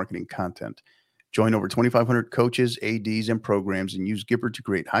world-class marketing content. Join over 2,500 coaches, ADs, and programs, and use Gipper to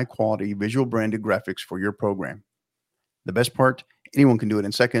create high-quality, visual branded graphics for your program. The best part, anyone can do it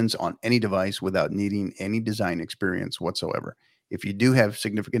in seconds on any device without needing any design experience whatsoever. If you do have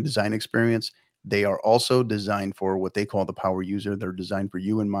significant design experience, they are also designed for what they call the power user. They're designed for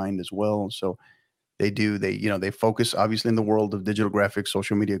you in mind as well. So they focus obviously in the world of digital graphics,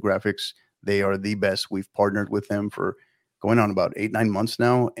 social media graphics. They are the best. We've partnered with them for going on about 8-9 months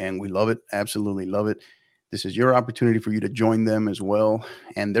now, and we love it. Absolutely love it. This is your opportunity for you to join them as well.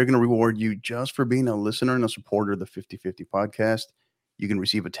 And they're going to reward you just for being a listener and a supporter of the 50/50 podcast. You can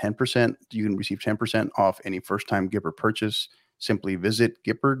receive 10% off any first-time Gipper purchase. Simply visit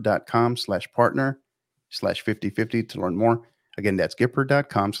gipper.com/partner/5050 to learn more. Again, that's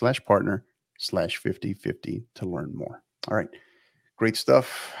gipper.com/partner/5050 to learn more. All right. Great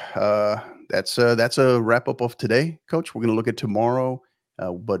stuff. That's a wrap up of today, Coach. We're going to look at tomorrow.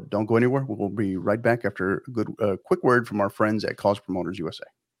 But don't go anywhere. We'll be right back after a good quick word from our friends at College Promoters USA.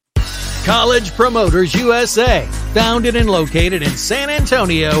 College Promoters USA, founded and located in San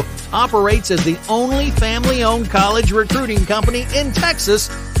Antonio, operates as the only family-owned college recruiting company in Texas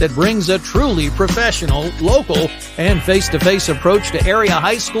that brings a truly professional, local, and face-to-face approach to area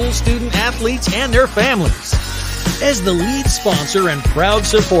high school student athletes and their families. As the lead sponsor and proud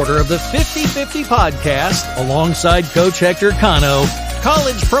supporter of the 50/50 podcast, alongside Coach Hector Cano,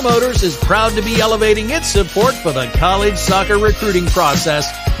 College Promoters is proud to be elevating its support for the college soccer recruiting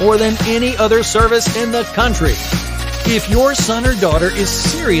process more than any other service in the country. If your son or daughter is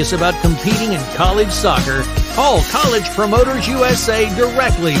serious about competing in college soccer, call College Promoters USA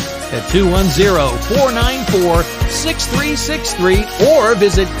directly at 210-494-6363 or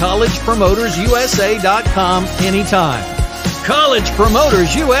visit collegepromotersusa.com anytime. College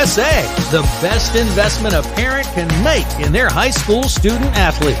Promoters USA, the best investment a parent can make in their high school student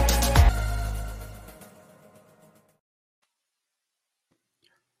athlete.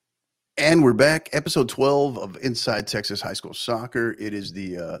 And we're back, episode 12 of Inside Texas High School Soccer. It is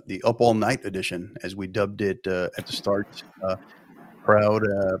the Up All Night edition, as we dubbed it at the start. Proud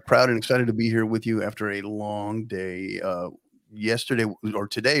and excited to be here with you after a long day. Yesterday or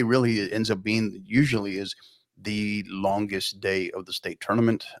today really it ends up being, usually is the longest day of the state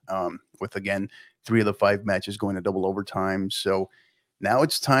tournament, with, again, 3 of the 5 matches going to double overtime. So now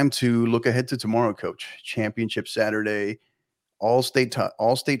it's time to look ahead to tomorrow, Coach. Championship Saturday. All state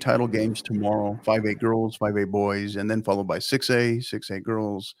title games tomorrow, 5A girls, 5A boys, and then followed by 6A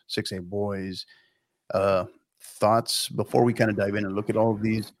girls, 6A boys. Thoughts before we kind of dive in and look at all of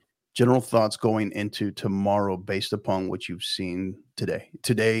these, general thoughts going into tomorrow based upon what you've seen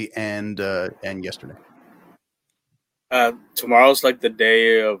today and yesterday. Tomorrow's like the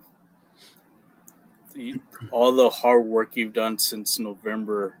day of all the hard work you've done since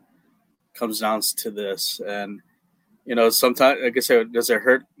November comes down to this. And sometimes, like I said, does it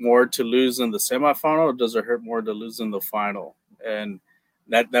hurt more to lose in the semifinal, or does it hurt more to lose in the final? And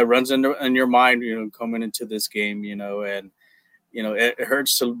that runs in your mind, coming into this game, and it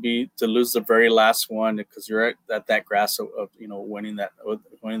hurts to lose the very last one because you're at that grasp of winning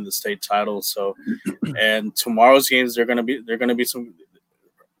the state title. So, and tomorrow's games, they're gonna be some,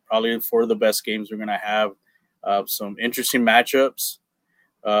 probably 4 of the best games we're gonna have. Some interesting matchups.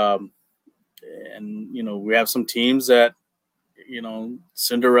 And we have some teams that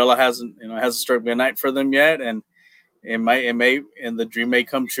Cinderella hasn't struck midnight for them yet, and and the dream may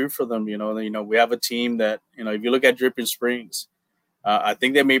come true for them. We have a team that if you look at Dripping Springs, I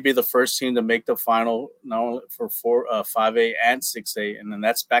think they may be the first team to make the final, not only for 5A and 6A, and then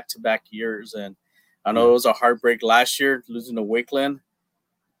that's back-to-back years. And I know it was a heartbreak last year losing to Wakeland.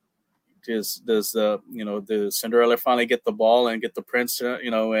 Does the Cinderella finally get the ball and get the Prince,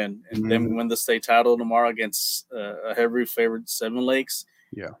 and then win the state title tomorrow against a heavy favorite Seven Lakes?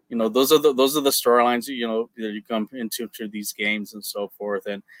 Yeah, those are the storylines that you come into these games and so forth.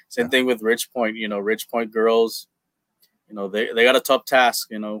 And same thing with Rich Point. Rich Point girls, they got a tough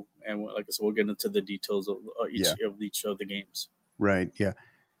task. And like I said, we'll get into the details of each of the games. Right. Yeah.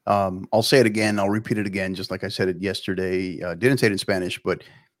 I'll say it again. I'll repeat it again, just like I said it yesterday. Didn't say it in Spanish, but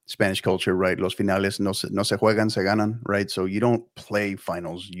Spanish culture, right? Los finales no se juegan, se ganan, right? So you don't play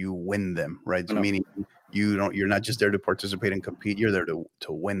finals, you win them, right? So meaning you're not just there to participate and compete, you're there to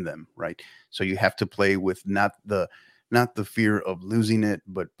win them, right? So you have to play with not the fear of losing it,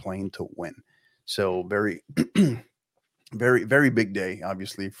 but playing to win. So very, very, very big day,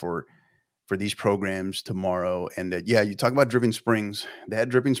 obviously, for these programs tomorrow. And you talk about Dripping Springs, that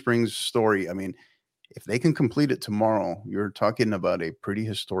Dripping Springs story. I mean, if they can complete it tomorrow, you're talking about a pretty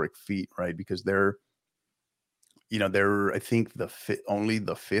historic feat, right? Because they're I think only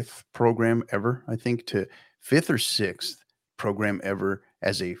the 5th program ever, I think, to 5th or 6th program ever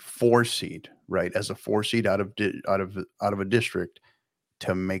as a 4 seed, right? As a 4 seed out of a district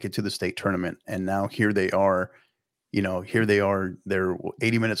to make it to the state tournament. And now here they are, they're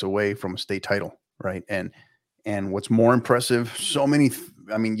 80 minutes away from a state title, right? And what's more impressive,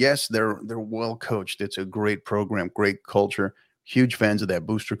 yes, they're well coached. It's a great program, great culture, huge fans of that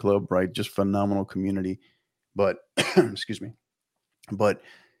booster club, right? Just phenomenal community. But excuse me. But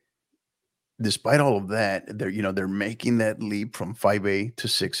despite all of that, they're making that leap from 5A to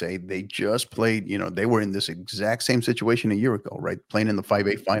 6A. They just played, they were in this exact same situation a year ago, right? Playing in the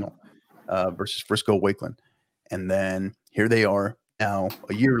 5A final versus Frisco Wakeland. And then here they are now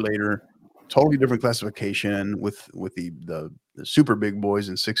a year later, totally different classification with the super big boys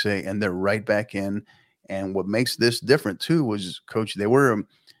in 6A, and they're right back in. And what makes this different too was, Coach, they were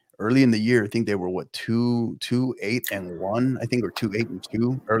early in the year, I think they were 2-8-1, I think, or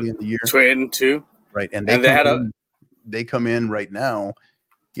 2-8-2 early in the year. 2-8-2, right? And they come in right now,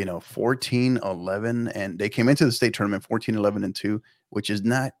 14-11, and they came into the state tournament 14-11-2, which is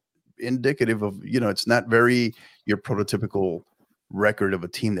not indicative of, it's not very your prototypical record of a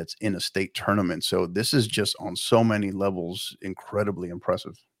team that's in a state tournament. So this is just on so many levels incredibly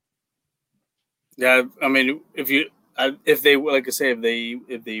impressive. Yeah, I mean, if they like I say,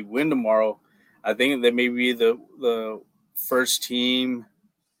 if they win tomorrow, I think they may be the first team,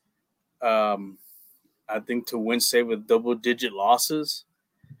 I think, to win state with double-digit losses.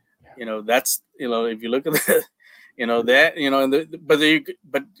 That's if you look at that, but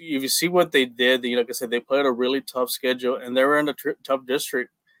if you see what they did, like I said, they played a really tough schedule, and they were in a tough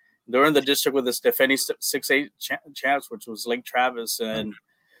district. They were in the district with the defending 6A champs, which was Lake Travis, and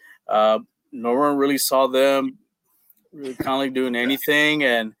no one really saw them really kind of doing anything.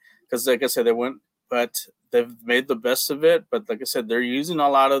 And because, like I said, but they've made the best of it. But like I said, they're using a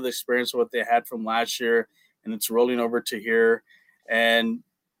lot of the experience of what they had from last year, and it's rolling over to here. And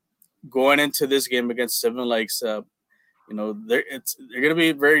going into this game against Seven Lakes, they're going to be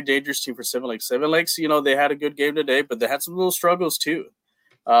a very dangerous team for Seven Lakes. Seven Lakes, they had a good game today, but they had some little struggles too.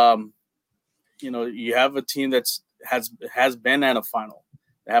 You have a team that's has been at a final.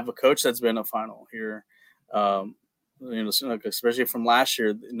 They have a coach that's been a final here. Especially from last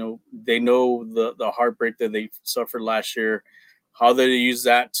year, they know the heartbreak that they suffered last year, how they use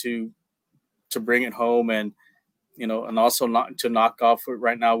that to bring it home, and and also not to knock off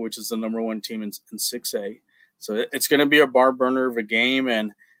right now, which is the number one team in 6A. So it's going to be a bar burner of a game,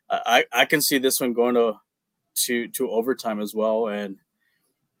 and I can see this one going to overtime as well. And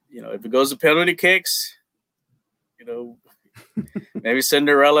if it goes to penalty kicks, maybe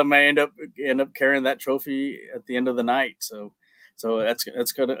Cinderella may end up carrying that trophy at the end of the night. So that's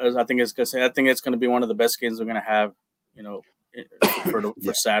gonna. I think it's gonna be one of the best games we're gonna have, for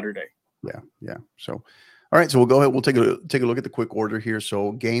Saturday. Yeah. So, all right. So we'll go ahead. We'll take a look at the quick order here.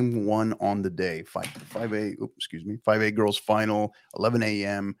 So game 1 on the day, 5A girls final, 11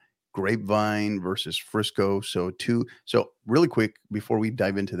 a.m. Grapevine versus Frisco. So really quick before we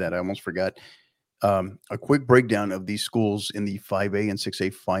dive into that, I almost forgot. A quick breakdown of these schools in the 5A and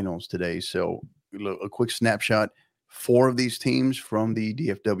 6A finals today. So a quick snapshot. 4 of these teams from the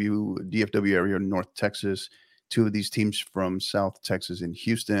DFW area, North Texas. 2 of these teams from South Texas in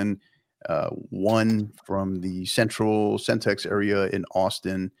Houston. 1 from the Central Centex area in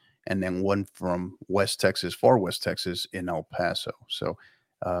Austin, and then 1 from far West Texas in El Paso. So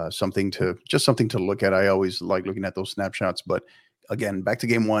something to look at. I always like looking at those snapshots, but again, back to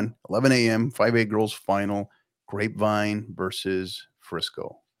game 1, 11 a.m., 5A girls final, Grapevine versus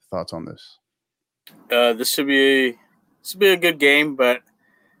Frisco. Thoughts on this? This should be a good game, but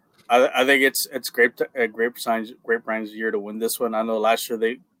I think it's Grapevine's year to win this one. I know last year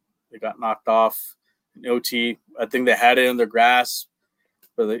they got knocked off in OT. I think they had it in their grasp,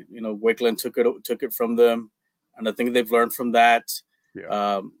 but Wakeland took it from them, and I think they've learned from that.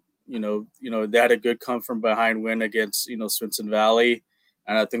 Yeah. They had a good come from behind win against, Swinson Valley.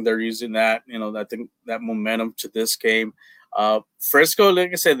 And I think they're using that, I think that momentum to this game. Frisco,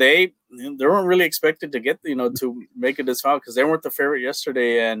 like I said, they weren't really expected to get, to make it this far because they weren't the favorite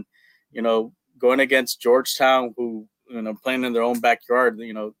yesterday. And, going against Georgetown, who, playing in their own backyard,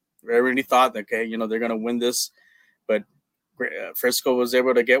 everybody thought that, okay, they're going to win this. But Frisco was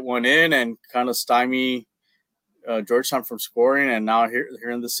able to get one in and kind of stymie Georgetown from scoring, and now here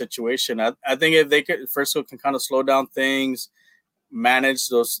in this situation, I think if they could, Frisco can kind of slow down things, manage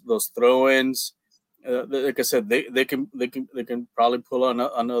those throw-ins. Like I said, they can probably pull on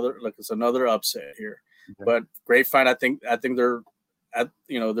another upset here. Okay. But Grapevine, I think they're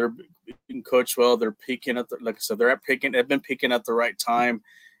they're being coached well. They're peaking like I said, they've been peaking at the right time,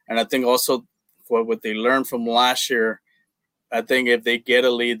 and I think also for what they learned from last year, I think if they get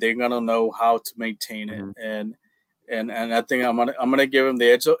a lead, they're gonna know how to maintain it. Mm-hmm. And I think I'm gonna give them the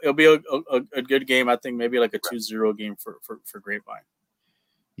edge. It'll be a good game. I think maybe like a 2-0 game for Grapevine.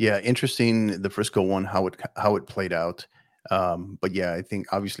 Yeah, interesting. The Frisco one, how it played out. But yeah, I think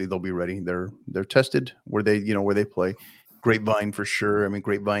obviously they'll be ready. They're tested where they play. Grapevine for sure. I mean,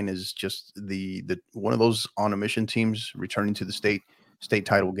 Grapevine is just the one of those on a mission teams returning to the state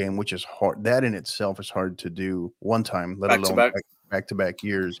title game, which is hard. That in itself is hard to do one time, let alone back-to-back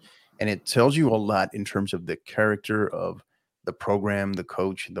years. And it tells you a lot in terms of the character of the program, the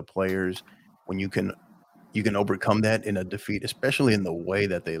coach, the players. When you can overcome that in a defeat, especially in the way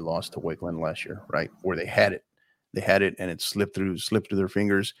that they lost to Wakeland last year, right? Where they had it and it slipped through their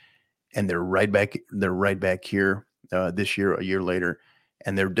fingers, and they're right back here this year, a year later.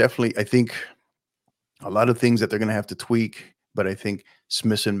 and they're definitely, I think, a lot of things that they're going to have to tweak. But I think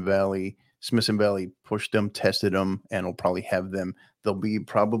Smithson Valley pushed them, tested them, and will probably have them. They'll be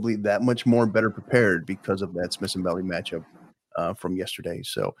probably that much more better prepared because of that Smithson Valley matchup from yesterday.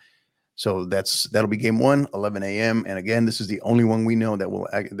 So that'll be game 1, 11 a.m. And again, this is the only one we know that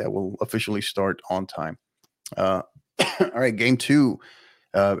will officially start on time. All right, game 2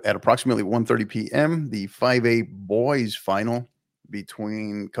 at approximately 1:30 p.m. The 5A boys final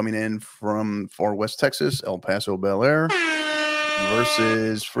coming in from far West Texas, El Paso Bel Air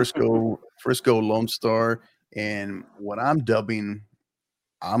versus Frisco Lone Star. And what I'm going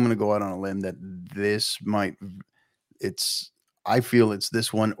to go out on a limb that I feel it's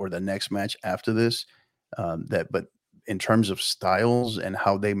this one or the next match after this. But in terms of styles and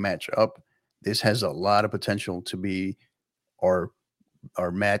how they match up, this has a lot of potential to be our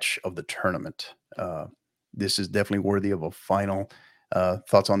match of the tournament. This is definitely worthy of a final.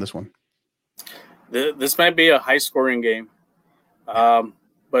 Thoughts on this one? This might be a high-scoring game, but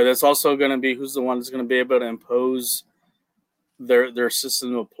it's also going to be who's the one that's going to be able to impose their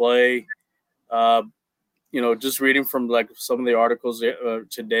system of play. Just reading from like some of the articles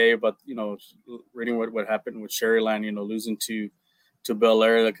today about reading what happened with Sherryland, losing to Bel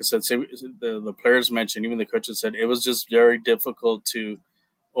Air. Like I said, the players mentioned, even the coaches said it was just very difficult to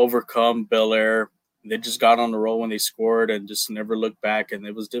overcome Bel Air. They just got on the roll when they scored and just never looked back, and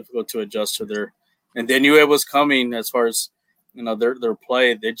it was difficult to adjust to and they knew it was coming as far as their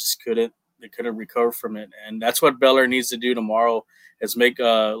play. They just couldn't recover from it, and that's what Bel Air needs to do tomorrow is make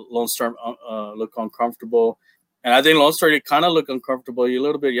Lone Star look uncomfortable. And I think Lone Star kind of looked uncomfortable a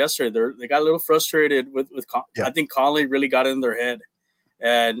little bit yesterday. They got a little frustrated with I think Conley really got in their head,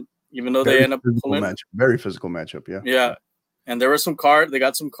 and even though they end up pulling very physical matchup, yeah. And there were they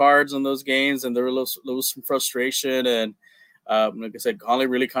got some cards in those games, and there were some frustration. And like I said, Conley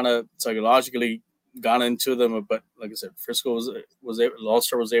really kind of psychologically got into them. But like I said, Frisco Lone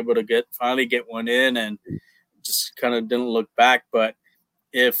Star was able to finally get one in, and just kind of didn't look back. But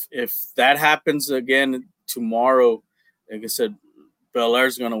if that happens again tomorrow, like I said, Bel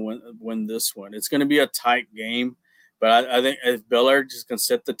Air's going to win this one. It's going to be a tight game. But I think if Bel Air just can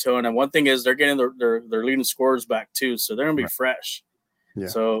set the tone, and one thing is they're getting their leading scorers back too, so they're gonna be fresh. Yeah.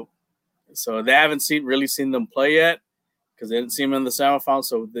 So they haven't really seen them play yet because they didn't see them in the semifinals.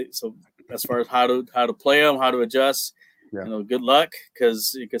 So as far as how to play them, how to adjust, good luck,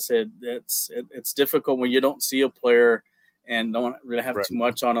 because like I said, it's difficult when you don't see a player and don't really have too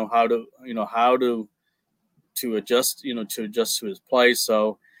much on them how to adjust to his play.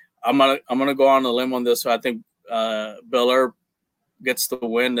 So I'm gonna go on a limb on this. So I think Bel Air gets the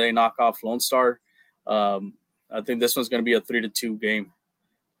win. They knock off Lone Star. I think this one's going to be a 3-2 game.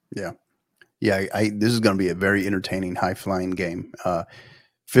 Yeah. This is going to be a very entertaining, high-flying game.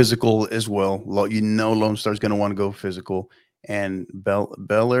 Physical as well. Lone Star's going to want to go physical, and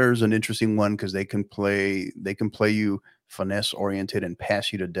Bel Air's an interesting one because they can play you finesse-oriented and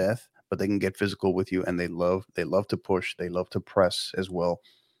pass you to death, but they can get physical with you, and they love to push. They love to press as well,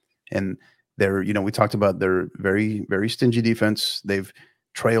 and we talked about their very, very stingy defense. They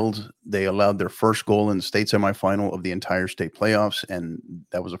allowed their first goal in the state semifinal of the entire state playoffs. And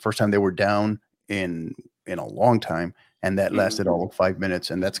that was the first time they were down in a long time. And that lasted all of 5 minutes.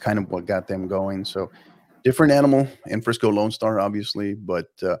 And that's kind of what got them going. So different animal in Frisco Lone Star, obviously,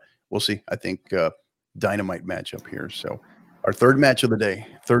 but we'll see. I think dynamite matchup here. So our third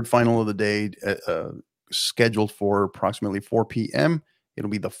final of the day, scheduled for approximately 4 p.m. It'll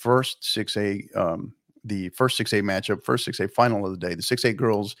be the first 6A matchup, first 6A final of the day. The 6A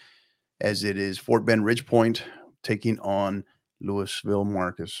girls, as it is Fort Bend Ridgepoint taking on Louisville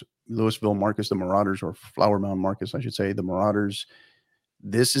Marcus, the Marauders, or Flower Mound Marcus, I should say, the Marauders.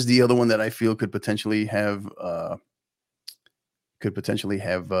 This is the other one that I feel could potentially have a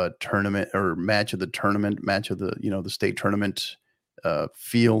tournament or match of the tournament, match of the state tournament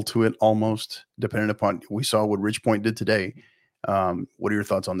feel to it, almost, depending upon we saw what Ridgepoint did today. What are your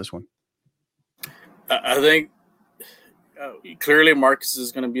thoughts on this one? I think clearly Marcus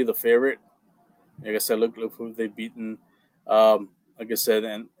is going to be the favorite. Like I said, look who they've beaten. Like I said,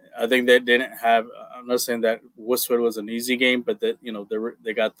 and I think they didn't have. I'm not saying that Westwood was an easy game, but that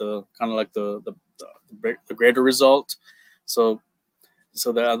they got the kind of like the greater result. So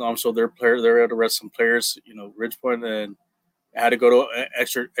that I'm sure they're able to rest some players. Ridgepoint and had to go to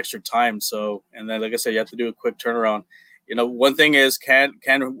extra time. So, and then like I said, you have to do a quick turnaround. One thing is can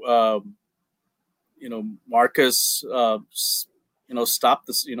Marcus stop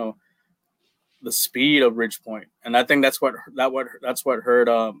this the speed of Ridgepoint, and I think that's what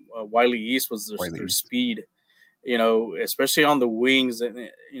hurt Wiley East was their speed, especially on the wings, and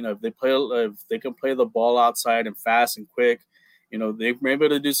if they can play the ball outside and fast and quick, they may be able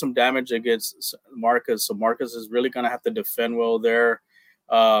to do some damage against Marcus. So Marcus is really going to have to defend well there.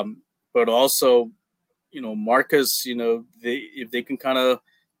 But also, Marcus, if they can kind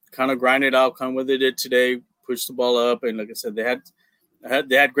of grind it out, kind of what they did today, push the ball up, and like I said,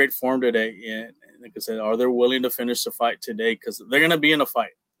 they had great form today. And like I said, are they willing to finish the fight today? Because they're going to be in a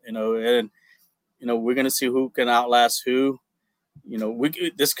fight, and we're going to see who can outlast who.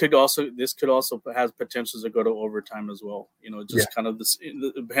 This could also has potentials to go to overtime as well. Kind of this,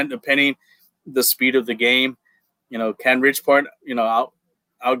 depending the speed of the game. Can Ridgeport,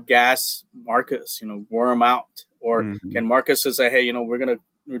 outgas Marcus, wear him out, or can Marcus say, hey, we're going to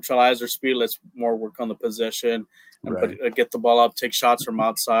neutralize their speed. Let's more work on the possession and get the ball up, take shots from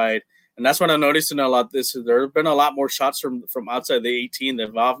outside. And that's what I'm noticing a lot. There have been a lot more shots from outside the 18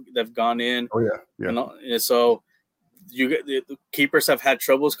 that've gone in. Oh yeah. And so the keepers have had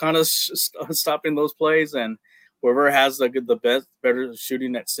troubles kind of stopping those plays, and whoever has the better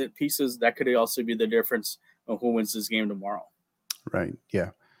shooting at set pieces, that could also be the difference of who wins this game tomorrow. Right. Yeah.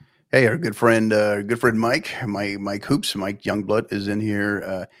 Hey, our good friend Mike Hoops, Mike Youngblood is in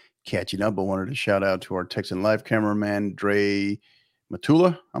here catching up. I wanted to shout out to our Texan Live cameraman, Dre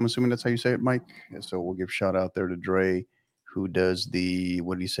Matula. I'm assuming that's how you say it, Mike. So we'll give shout out there to Dre, who does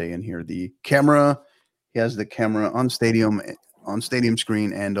what did he say in here? The camera. He has the camera on stadium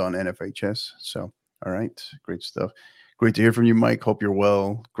screen and on NFHS. So, all right, great stuff. Great to hear from you, Mike. Hope you're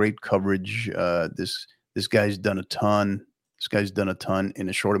well. Great coverage. This guy's done a ton. This guy's done a ton in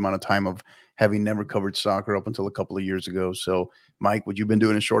a short amount of time of having never covered soccer up until a couple of years ago. So, Mike, what you've been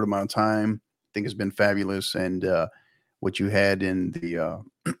doing in a short amount of time, I think has been fabulous. And what you had in the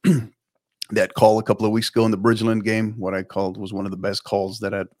that call a couple of weeks ago in the Bridgeland game, what I called was one of the best calls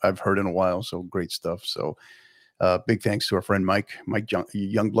that I've heard in a while. So great stuff. So big thanks to our friend Mike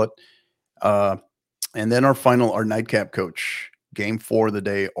Youngblood. And then our nightcap coach, game 4 of the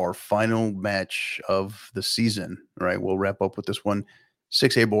day, our final match of the season, right? We'll wrap up with this one.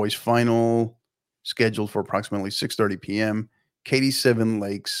 6A boys final scheduled for approximately 6:30 p.m. Katy Seven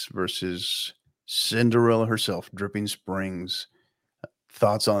Lakes versus Cinderella herself, Dripping Springs.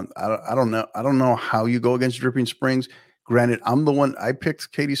 Thoughts on, I don't know how you go against Dripping Springs. Granted, I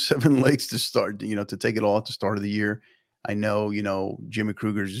picked Katy Seven Lakes to start, to take it all at the start of the year. I know, Jimmy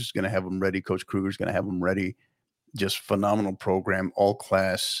Kruger's just going to have them ready. Coach Kruger's going to have them ready. Just phenomenal program, all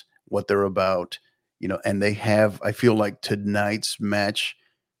class, what they're about, and I feel like tonight's match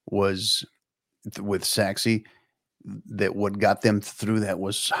was with Saxe, that what got them through that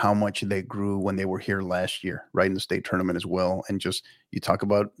was how much they grew when they were here last year, right, in the state tournament as well. And just, you talk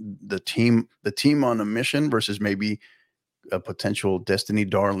about the team on a mission versus maybe a potential Destiny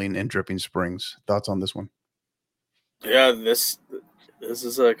darling in Dripping Springs. Thoughts on this one? Yeah, this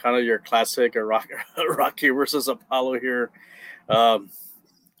is a kind of your classic Rocky versus Apollo here.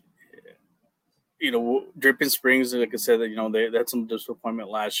 Dripping Springs, like I said, they had some disappointment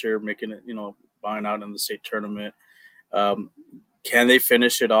last year, making it, buying out in the state tournament. Can they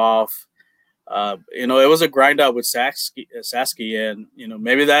finish it off? It was a grind out with Saske, and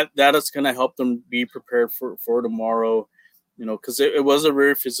maybe that is going to help them be prepared for tomorrow. Because it was a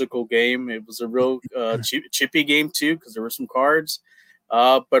very physical game. It was a real chippy game too, because there were some cards.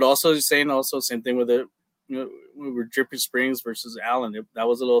 But also same thing with it. We were Dripping Springs versus Allen. That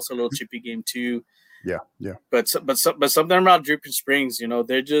was also a little chippy game too. Yeah. But something about Dripping Springs,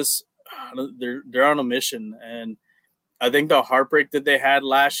 they're on a mission, and I think the heartbreak that they had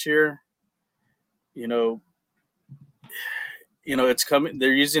last year, it's coming.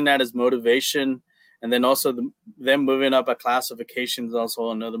 They're using that as motivation, and then also them moving up a classification is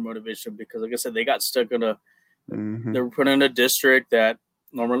also another motivation, because, like I said, they got stuck in they were put in a district that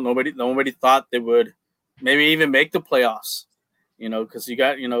nobody thought they would maybe even make the playoffs. Because you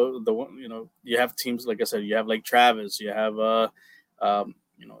got you have teams, like I said, you have Lake Travis, you have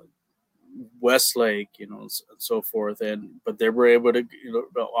Westlake, and so forth, but they were able to,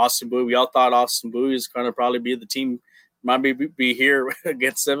 Austin Bowie. We all thought Austin Bowie is going to probably be the team, might be here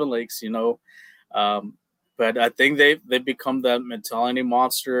against Seven Lakes, but I think they've become that mentality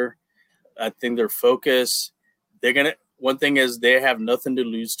monster. I think their focus, one thing is they have nothing to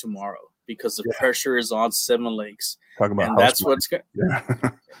lose tomorrow, because the pressure is on Seven Lakes. Talk about, and that's what's good. Yeah.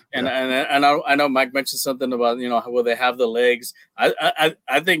 And I know Mike mentioned something about, will they have the legs? I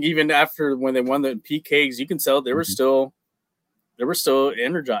think even after when they won the PKs, you can tell they were still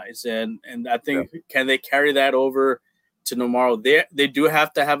energized, and I think can they carry that over to tomorrow? They do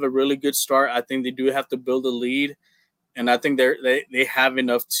have to have a really good start. I think they do have to build a lead, and I think they have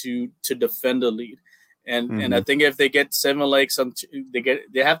enough to defend the lead. And I think if they get Seven Lakes,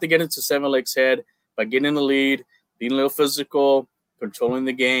 they have to get into Seven Lakes' head by getting in the lead, being a little physical, controlling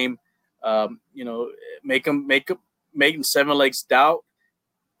the game. Making Seven Lakes doubt.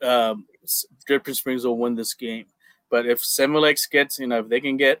 Dripping Springs will win this game. But if Seven Lakes gets, if they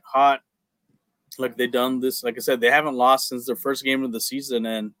can get hot, like they've done this, like I said, they haven't lost since their first game of the season,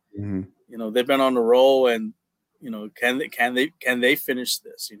 and they've been on the roll. And can they finish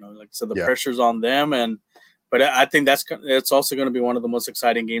this? Like I said, the pressure's on them, but I think it's also going to be one of the most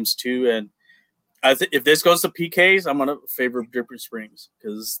exciting games too. And if this goes to PKs, I'm going to favor Dripping Springs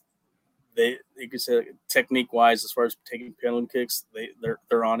because you can say technique wise, as far as taking penalty kicks,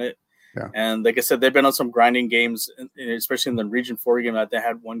 they're on it. Yeah. And like I said, they've been on some grinding games, especially in the Region 4 game that they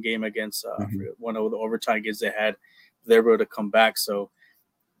had one game against one of the overtime games they had. They were able to come back. So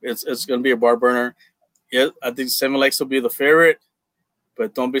it's going to be a bar burner. Yeah, I think Seven Lakes will be the favorite,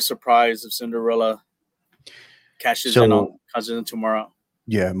 but don't be surprised if Cinderella cashes in tomorrow.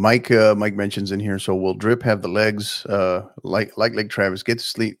 Yeah, Mike mentions in here. So will Drip have the legs like Travis get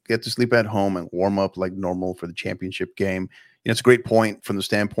to sleep at home and warm up like normal for the championship game? It's a great point from the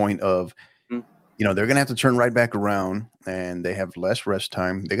standpoint of they're going to have to turn right back around, and they have less rest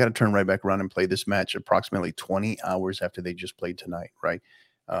time. They got to turn right back around and play this match approximately 20 hours after they just played tonight, right?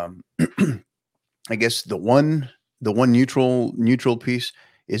 I guess the one neutral piece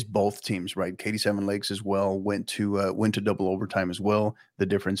is both teams, right? Katy Seven Lakes as well went to double overtime as well. The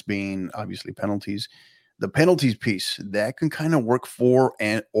difference being obviously penalties. The penalties piece that can kind of work for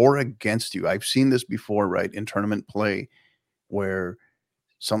or against you. I've seen this before, right, in tournament play, where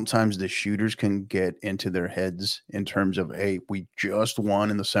sometimes the shooters can get into their heads in terms of, hey, we just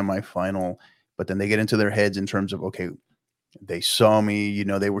won in the semifinal, but then they get into their heads in terms of, okay, they saw me,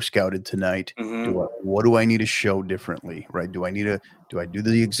 they were scouted tonight. What do I need to show differently, right? Do I do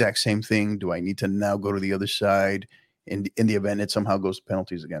the exact same thing? Do I need to now go to the other side in the event it somehow goes to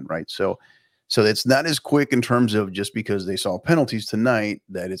penalties again, right? So it's not as quick in terms of just because they saw penalties tonight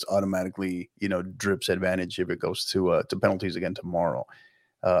that it's automatically, Drip's advantage if it goes to penalties again tomorrow.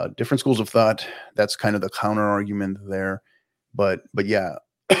 Different schools of thought. That's kind of the counter argument there. But yeah,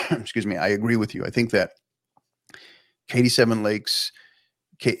 excuse me, I agree with you. I think that Katy Seven Lakes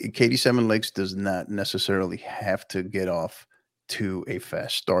does not necessarily have to get off to a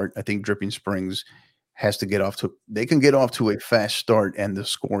fast start. I think Dripping Springs has to get off to a fast start and the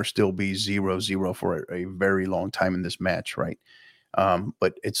score still be 0-0 for a very long time in this match, right?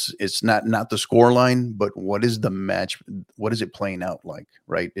 But it's not the score line, but what is the match? What is it playing out like,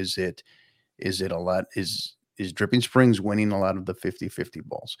 right? Is it a lot? Is Dripping Springs winning a lot of the 50-50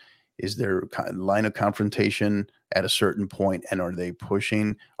 balls? Is there a line of confrontation at a certain point, and are they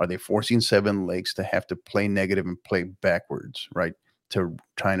forcing Seven Lakes to have to play negative and play backwards, right? To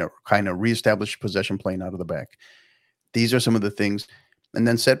kind of reestablish possession playing out of the back. These are some of the things. And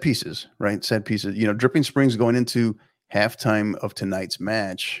then set pieces, right? Set pieces. Dripping Springs going into halftime of tonight's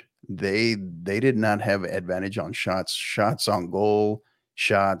match, they did not have advantage on shots on goal,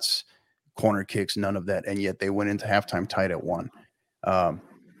 shots, corner kicks, none of that. And yet they went into halftime tied at 1.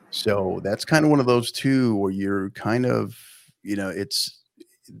 So that's kind of one of those two where you're kind of, it's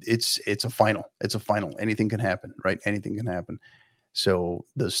a final. It's a final. Anything can happen, right? Anything can happen. So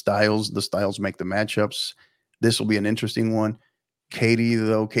the styles make the matchups. This will be an interesting one.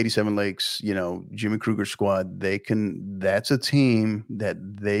 Katy Seven Lakes, Jimmy Kruger squad, that's a team that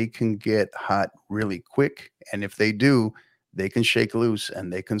they can get hot really quick. And if they do, they can shake loose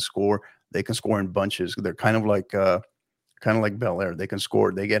and they can score. They can score in bunches. They're kind of like Bel Air. They can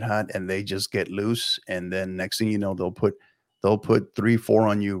score, they get hot and they just get loose. And then next thing you know, they'll put 3-4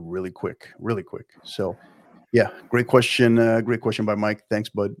 on you really quick. So yeah, great question. Great question by Mike. Thanks,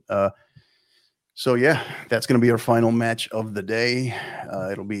 bud. So yeah, that's going to be our final match of the day.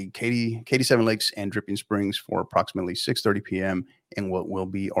 It'll be Katy Seven Lakes and Dripping Springs for approximately 6:30 p.m. in what will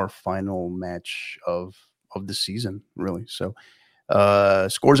be our final match of the season, really. So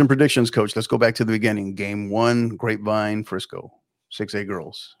scores and predictions, Coach. Let's go back to the beginning. Game 1, Grapevine, Frisco, 6A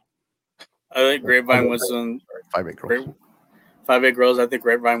girls. I think Grapevine was on 5A girls. 5A girls. I think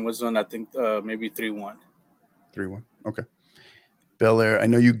Grapevine was on. I think maybe 3-1. 3-1. Okay. Bel Air, I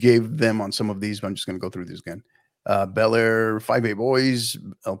know you gave them on some of these, but I'm just going to go through these again. Bel Air, 5A boys,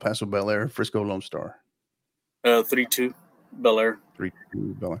 El Paso Bel Air, Frisco Lone Star. 3-2, Bel Air. 3-2,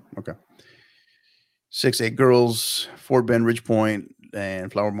 Bel Air. Okay. 6A girls, Fort Bend, Ridge Point,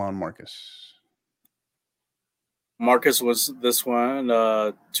 and Flower Mound, Marcus. Marcus was this one,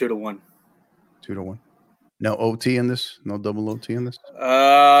 2-1. 2-1. No OT in this? No double OT in this?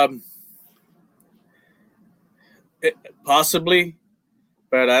 Possibly,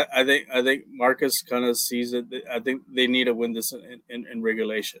 But I think Marcus kind of sees it. I think they need to win this in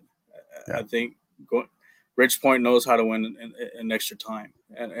regulation. Yeah. I think Ridge Point knows how to win in extra time,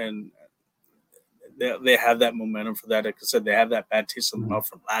 and they have that momentum for that. Like I said, they have that bad taste in the mouth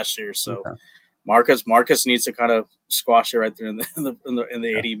from last year. So Marcus needs to kind of squash it right there in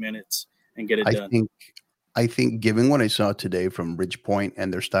the 80 minutes and get it done. I think given what I saw today from Ridge Point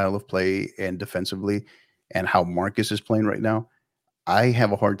and their style of play and defensively, and how Marcus is playing right now, I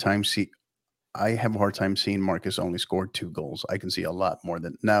have a hard time seeing Marcus only score 2 goals. I can see a lot more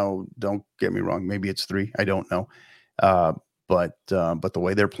than now. Don't get me wrong. Maybe it's 3. I don't know. But the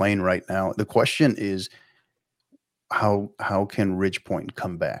way they're playing right now, the question is how can Ridge Point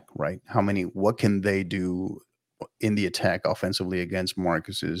come back, right? What can they do in the attack offensively against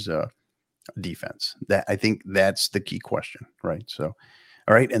Marcus's defense? That I think that's the key question, right? So,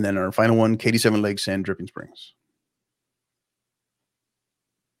 all right. And then our final one, Katy 7 Lakes and Dripping Springs.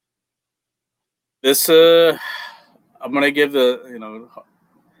 This I'm gonna give the a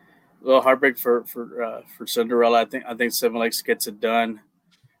little heartbreak for Cinderella. I think 7 Lakes gets it done.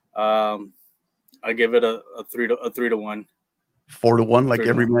 I give it a 3-1. 4-1, like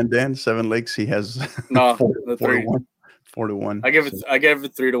every man Dan. 7 Lakes, he has no 4-1. 4-1. I give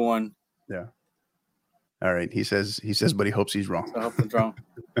it 3-1. Yeah. All right. He says, but he hopes he's wrong. I hope he's wrong.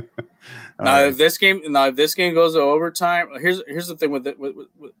 If this game goes to overtime, here's the thing with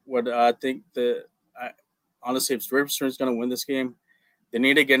what I think honestly, if Ripster is going to win this game, they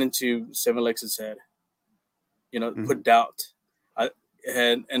need to get into 7 Lakes' head. Put doubt.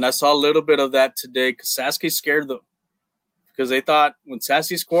 And I saw a little bit of that today because Sasky scared them because they thought when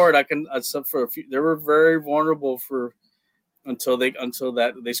Sassy scored, they were very vulnerable until they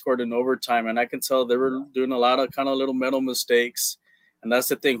scored in overtime, and I can tell they were doing a lot of kind of little mental mistakes, and that's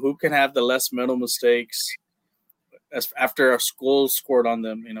the thing. Who can have the less mental mistakes after a goal scored on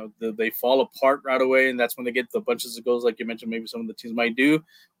them? They fall apart right away, and that's when they get the bunches of goals, like you mentioned. Maybe some of the teams might do,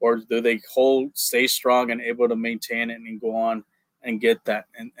 or do they stay strong and able to maintain it and go on and get that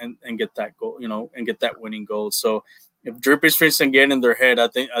and get that goal, and get that winning goal. So if Dripping Springs can get in their head, I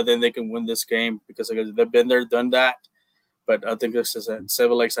think they can win this game because they've been there, done that. But I think this is at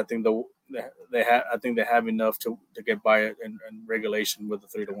 7 Lakes. I think they have enough to get by it in regulation with a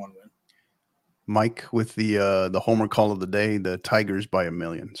 3-1 win. Mike with the homer call of the day, the Tigers by 1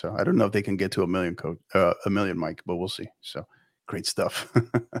 million. So I don't know if they can get to 1 million, Mike, but we'll see. So great stuff.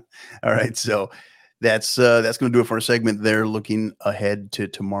 All right, so that's going to do it for a segment there. Looking ahead to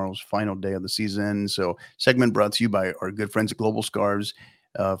tomorrow's final day of the season. So segment brought to you by our good friends at Global Scarves.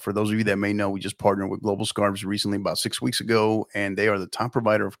 For those of you that may know, we just partnered with Global Scarves recently, about 6 weeks ago, and they are the top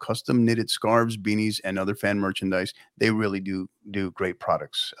provider of custom knitted scarves, beanies, and other fan merchandise. They really do great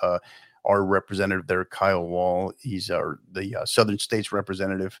products. Our representative there, Kyle Wall, he's the Southern States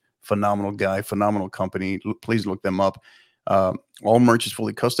representative. Phenomenal guy, phenomenal company. Please look them up. All merch is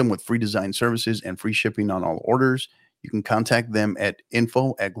fully custom with free design services and free shipping on all orders. You can contact them at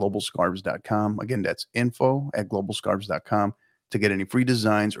info@globalscarves.com. Again, that's info@globalscarves.com to get any free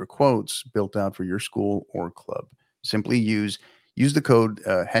designs or quotes built out for your school or club. Simply use the code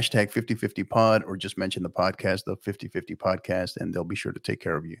hashtag 5050pod or just mention the podcast, the 5050 podcast, and they'll be sure to take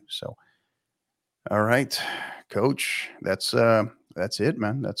care of you. So, all right, Coach, that's it,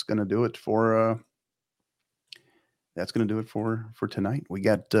 man. That's going to do it for tonight. We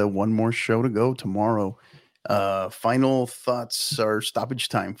got one more show to go tomorrow. Final thoughts or stoppage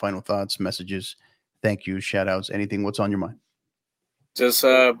time. Final thoughts, messages, thank you, shout outs, anything. What's on your mind? Just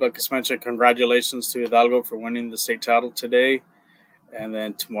like I mentioned, congratulations to Hidalgo for winning the state title today. And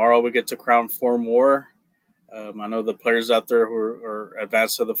then tomorrow we get to crown 4 more. I know the players out there who are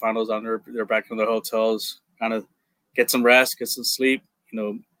advanced to the finals they're back in their hotels, kind of get some rest, get some sleep,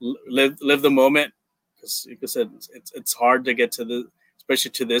 live the moment. Because like I said, it's hard to get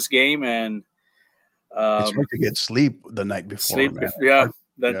especially to this game. And it's hard to get sleep the night before.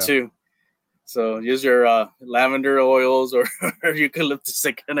 Too. So use your lavender oils or eucalyptus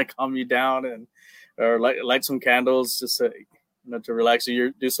to kind of calm you down, or light some candles just to relax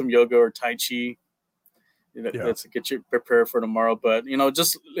you. Do some yoga or Tai Chi. To get you prepared for tomorrow. But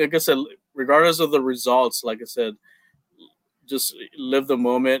just like I said, regardless of the results, like I said, just live the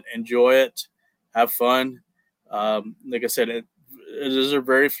moment, enjoy it, have fun. Like I said, there's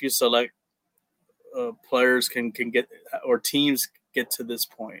very few select players can get or teams get to this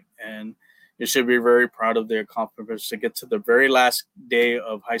point, and you should be very proud of their accomplishments to get to the very last day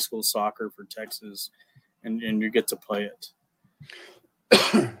of high school soccer for Texas, and you get to play it.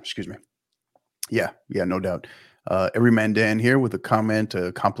 Excuse me. Yeah, no doubt. Every man Dan here with a comment,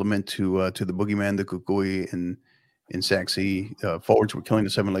 a compliment to the boogeyman, the kukui, and in Sac C. Forwards were killing the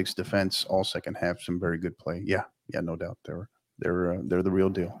Seven Lakes defense all second half. Some very good play. Yeah, no doubt. They're the real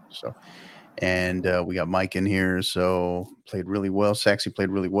deal. So, and we got Mike in here. So played really well. Sac C played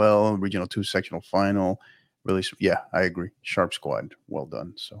really well. Regional 2 sectional final. Really, yeah, I agree. Sharp squad. Well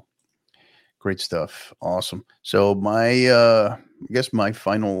done. So great stuff. Awesome. So I guess my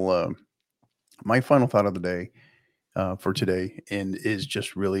final thought of the day for today, and is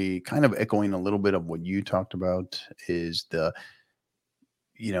just really kind of echoing a little bit of what you talked about, is to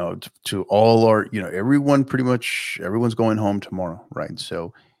all our, everyone's going home tomorrow, right?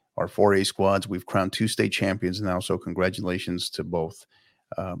 So our 4A squads, we've crowned 2 state champions now. So congratulations to both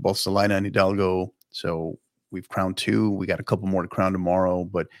Salina and Hidalgo. So we've crowned 2. We got a couple more to crown tomorrow,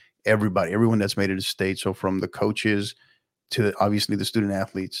 but everyone that's made it to state. So from the coaches to obviously the student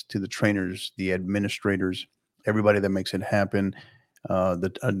athletes, to the trainers, the administrators, everybody that makes it happen,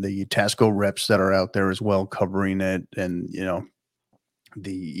 the TASCO reps that are out there as well covering it, and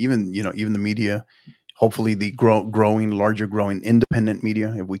even the media, hopefully the larger growing independent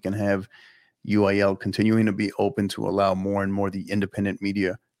media. If we can have UIL continuing to be open to allow more and more the independent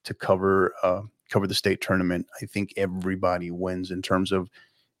media to cover the state tournament, I think everybody wins in terms of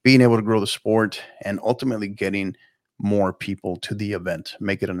being able to grow the sport and ultimately getting more people to the event,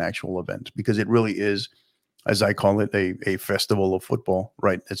 make it an actual event, because it really is, as I call it, a festival of football,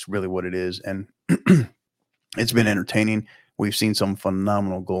 right? That's really what it is. And it's been entertaining. We've seen some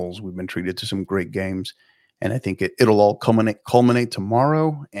phenomenal goals. We've been treated to some great games. And I think it'll all culminate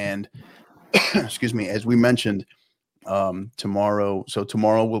tomorrow. And excuse me, as we mentioned, tomorrow. So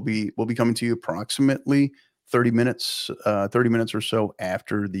tomorrow we'll be coming to you approximately 30 minutes or so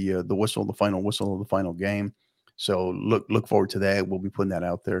after the final whistle of the final game. So look forward to that. We'll be putting that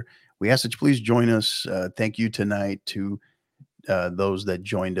out there. We ask that you please join us. Thank you tonight to those that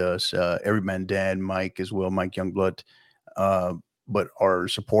joined us, Everyman Dad, Mike as well, Mike Youngblood, but our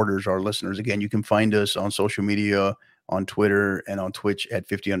supporters, our listeners. Again, you can find us on social media, on Twitter and on Twitch at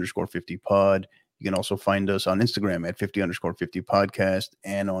 50_50pod. You can also find us on Instagram at 50_50 podcast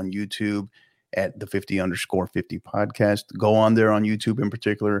and on YouTube at the 50_50 podcast. Go on there on YouTube in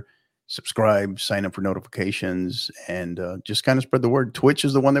particular, subscribe, sign up for notifications, and just kind of spread the word. Twitch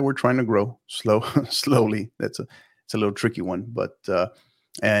is the one that we're trying to grow slowly. It's a little tricky one, but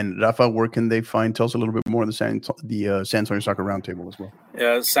and Rafa, where can they tell us a little bit more of the San Antonio Soccer Roundtable as well?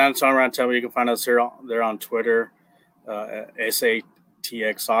 Yeah, San Antonio Roundtable, you can find us there on Twitter,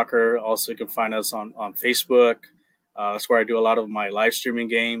 SATX Soccer. Also, you can find us on Facebook. That's where I do a lot of my live streaming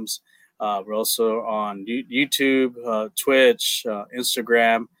games. We're also on YouTube, Twitch,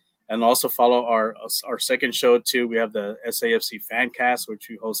 Instagram. And also follow our second show too. We have the SAFC Fancast, which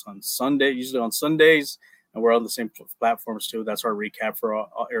we host on usually on Sundays, and we're on the same platforms too. That's our recap for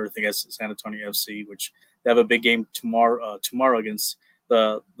everything at San Antonio FC, which they have a big game tomorrow against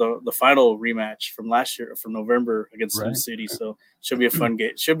the final rematch from last year, from November, against Sioux City. So should be a fun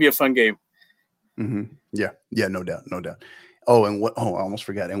game. Mm-hmm. Yeah, no doubt. Oh, and I almost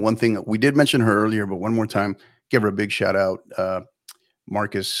forgot. And one thing, we did mention her earlier, but one more time, give her a big shout out.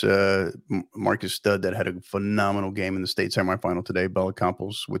 Marcus Stud, that had a phenomenal game in the state semifinal today. Bella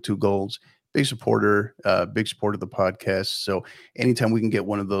Campos with 2 goals. Big supporter of the podcast. So anytime we can get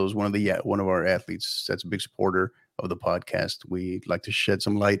one of our athletes that's a big supporter of the podcast, we'd like to shed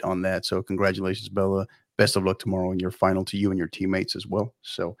some light on that. So congratulations, Bella. Best of luck tomorrow in your final, to you and your teammates as well.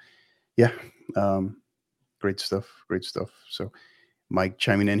 So yeah, great stuff. So Mike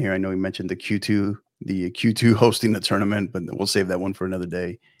chiming in here. I know he mentioned the Q2 hosting the tournament, but we'll save that one for another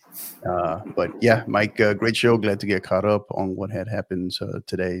day. But yeah, Mike, great show. Glad to get caught up on what had happened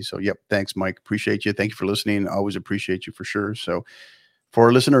today. So yep, thanks, Mike. Appreciate you. Thank you for listening. I always appreciate you for sure. So for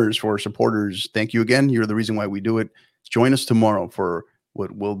our listeners, for our supporters, thank you again. You're the reason why we do it. Join us tomorrow for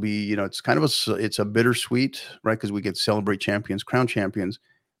what will be, it's kind of it's a bittersweet, right? Because we get to celebrate champions, crown champions,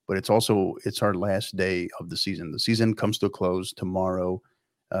 but it's our last day of the season. The season comes to a close tomorrow.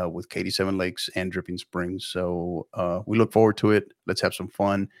 With Katy Seven Lakes and Dripping Springs. So we look forward to it. Let's have some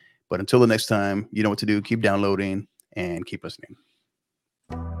fun. But until the next time, you know what to do. Keep downloading and keep listening.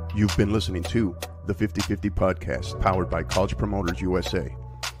 You've been listening to the 50/50 podcast, powered by College Promoters USA.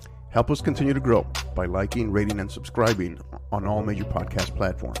 Help us continue to grow by liking, rating, and subscribing on all major podcast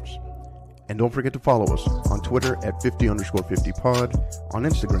platforms. And don't forget to follow us on Twitter at 50_50pod, on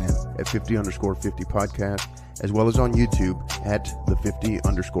Instagram at 50_50 podcast, as well as on YouTube at the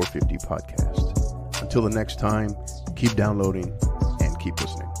 50_50 podcast. Until the next time, keep downloading and keep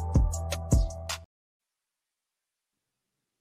listening.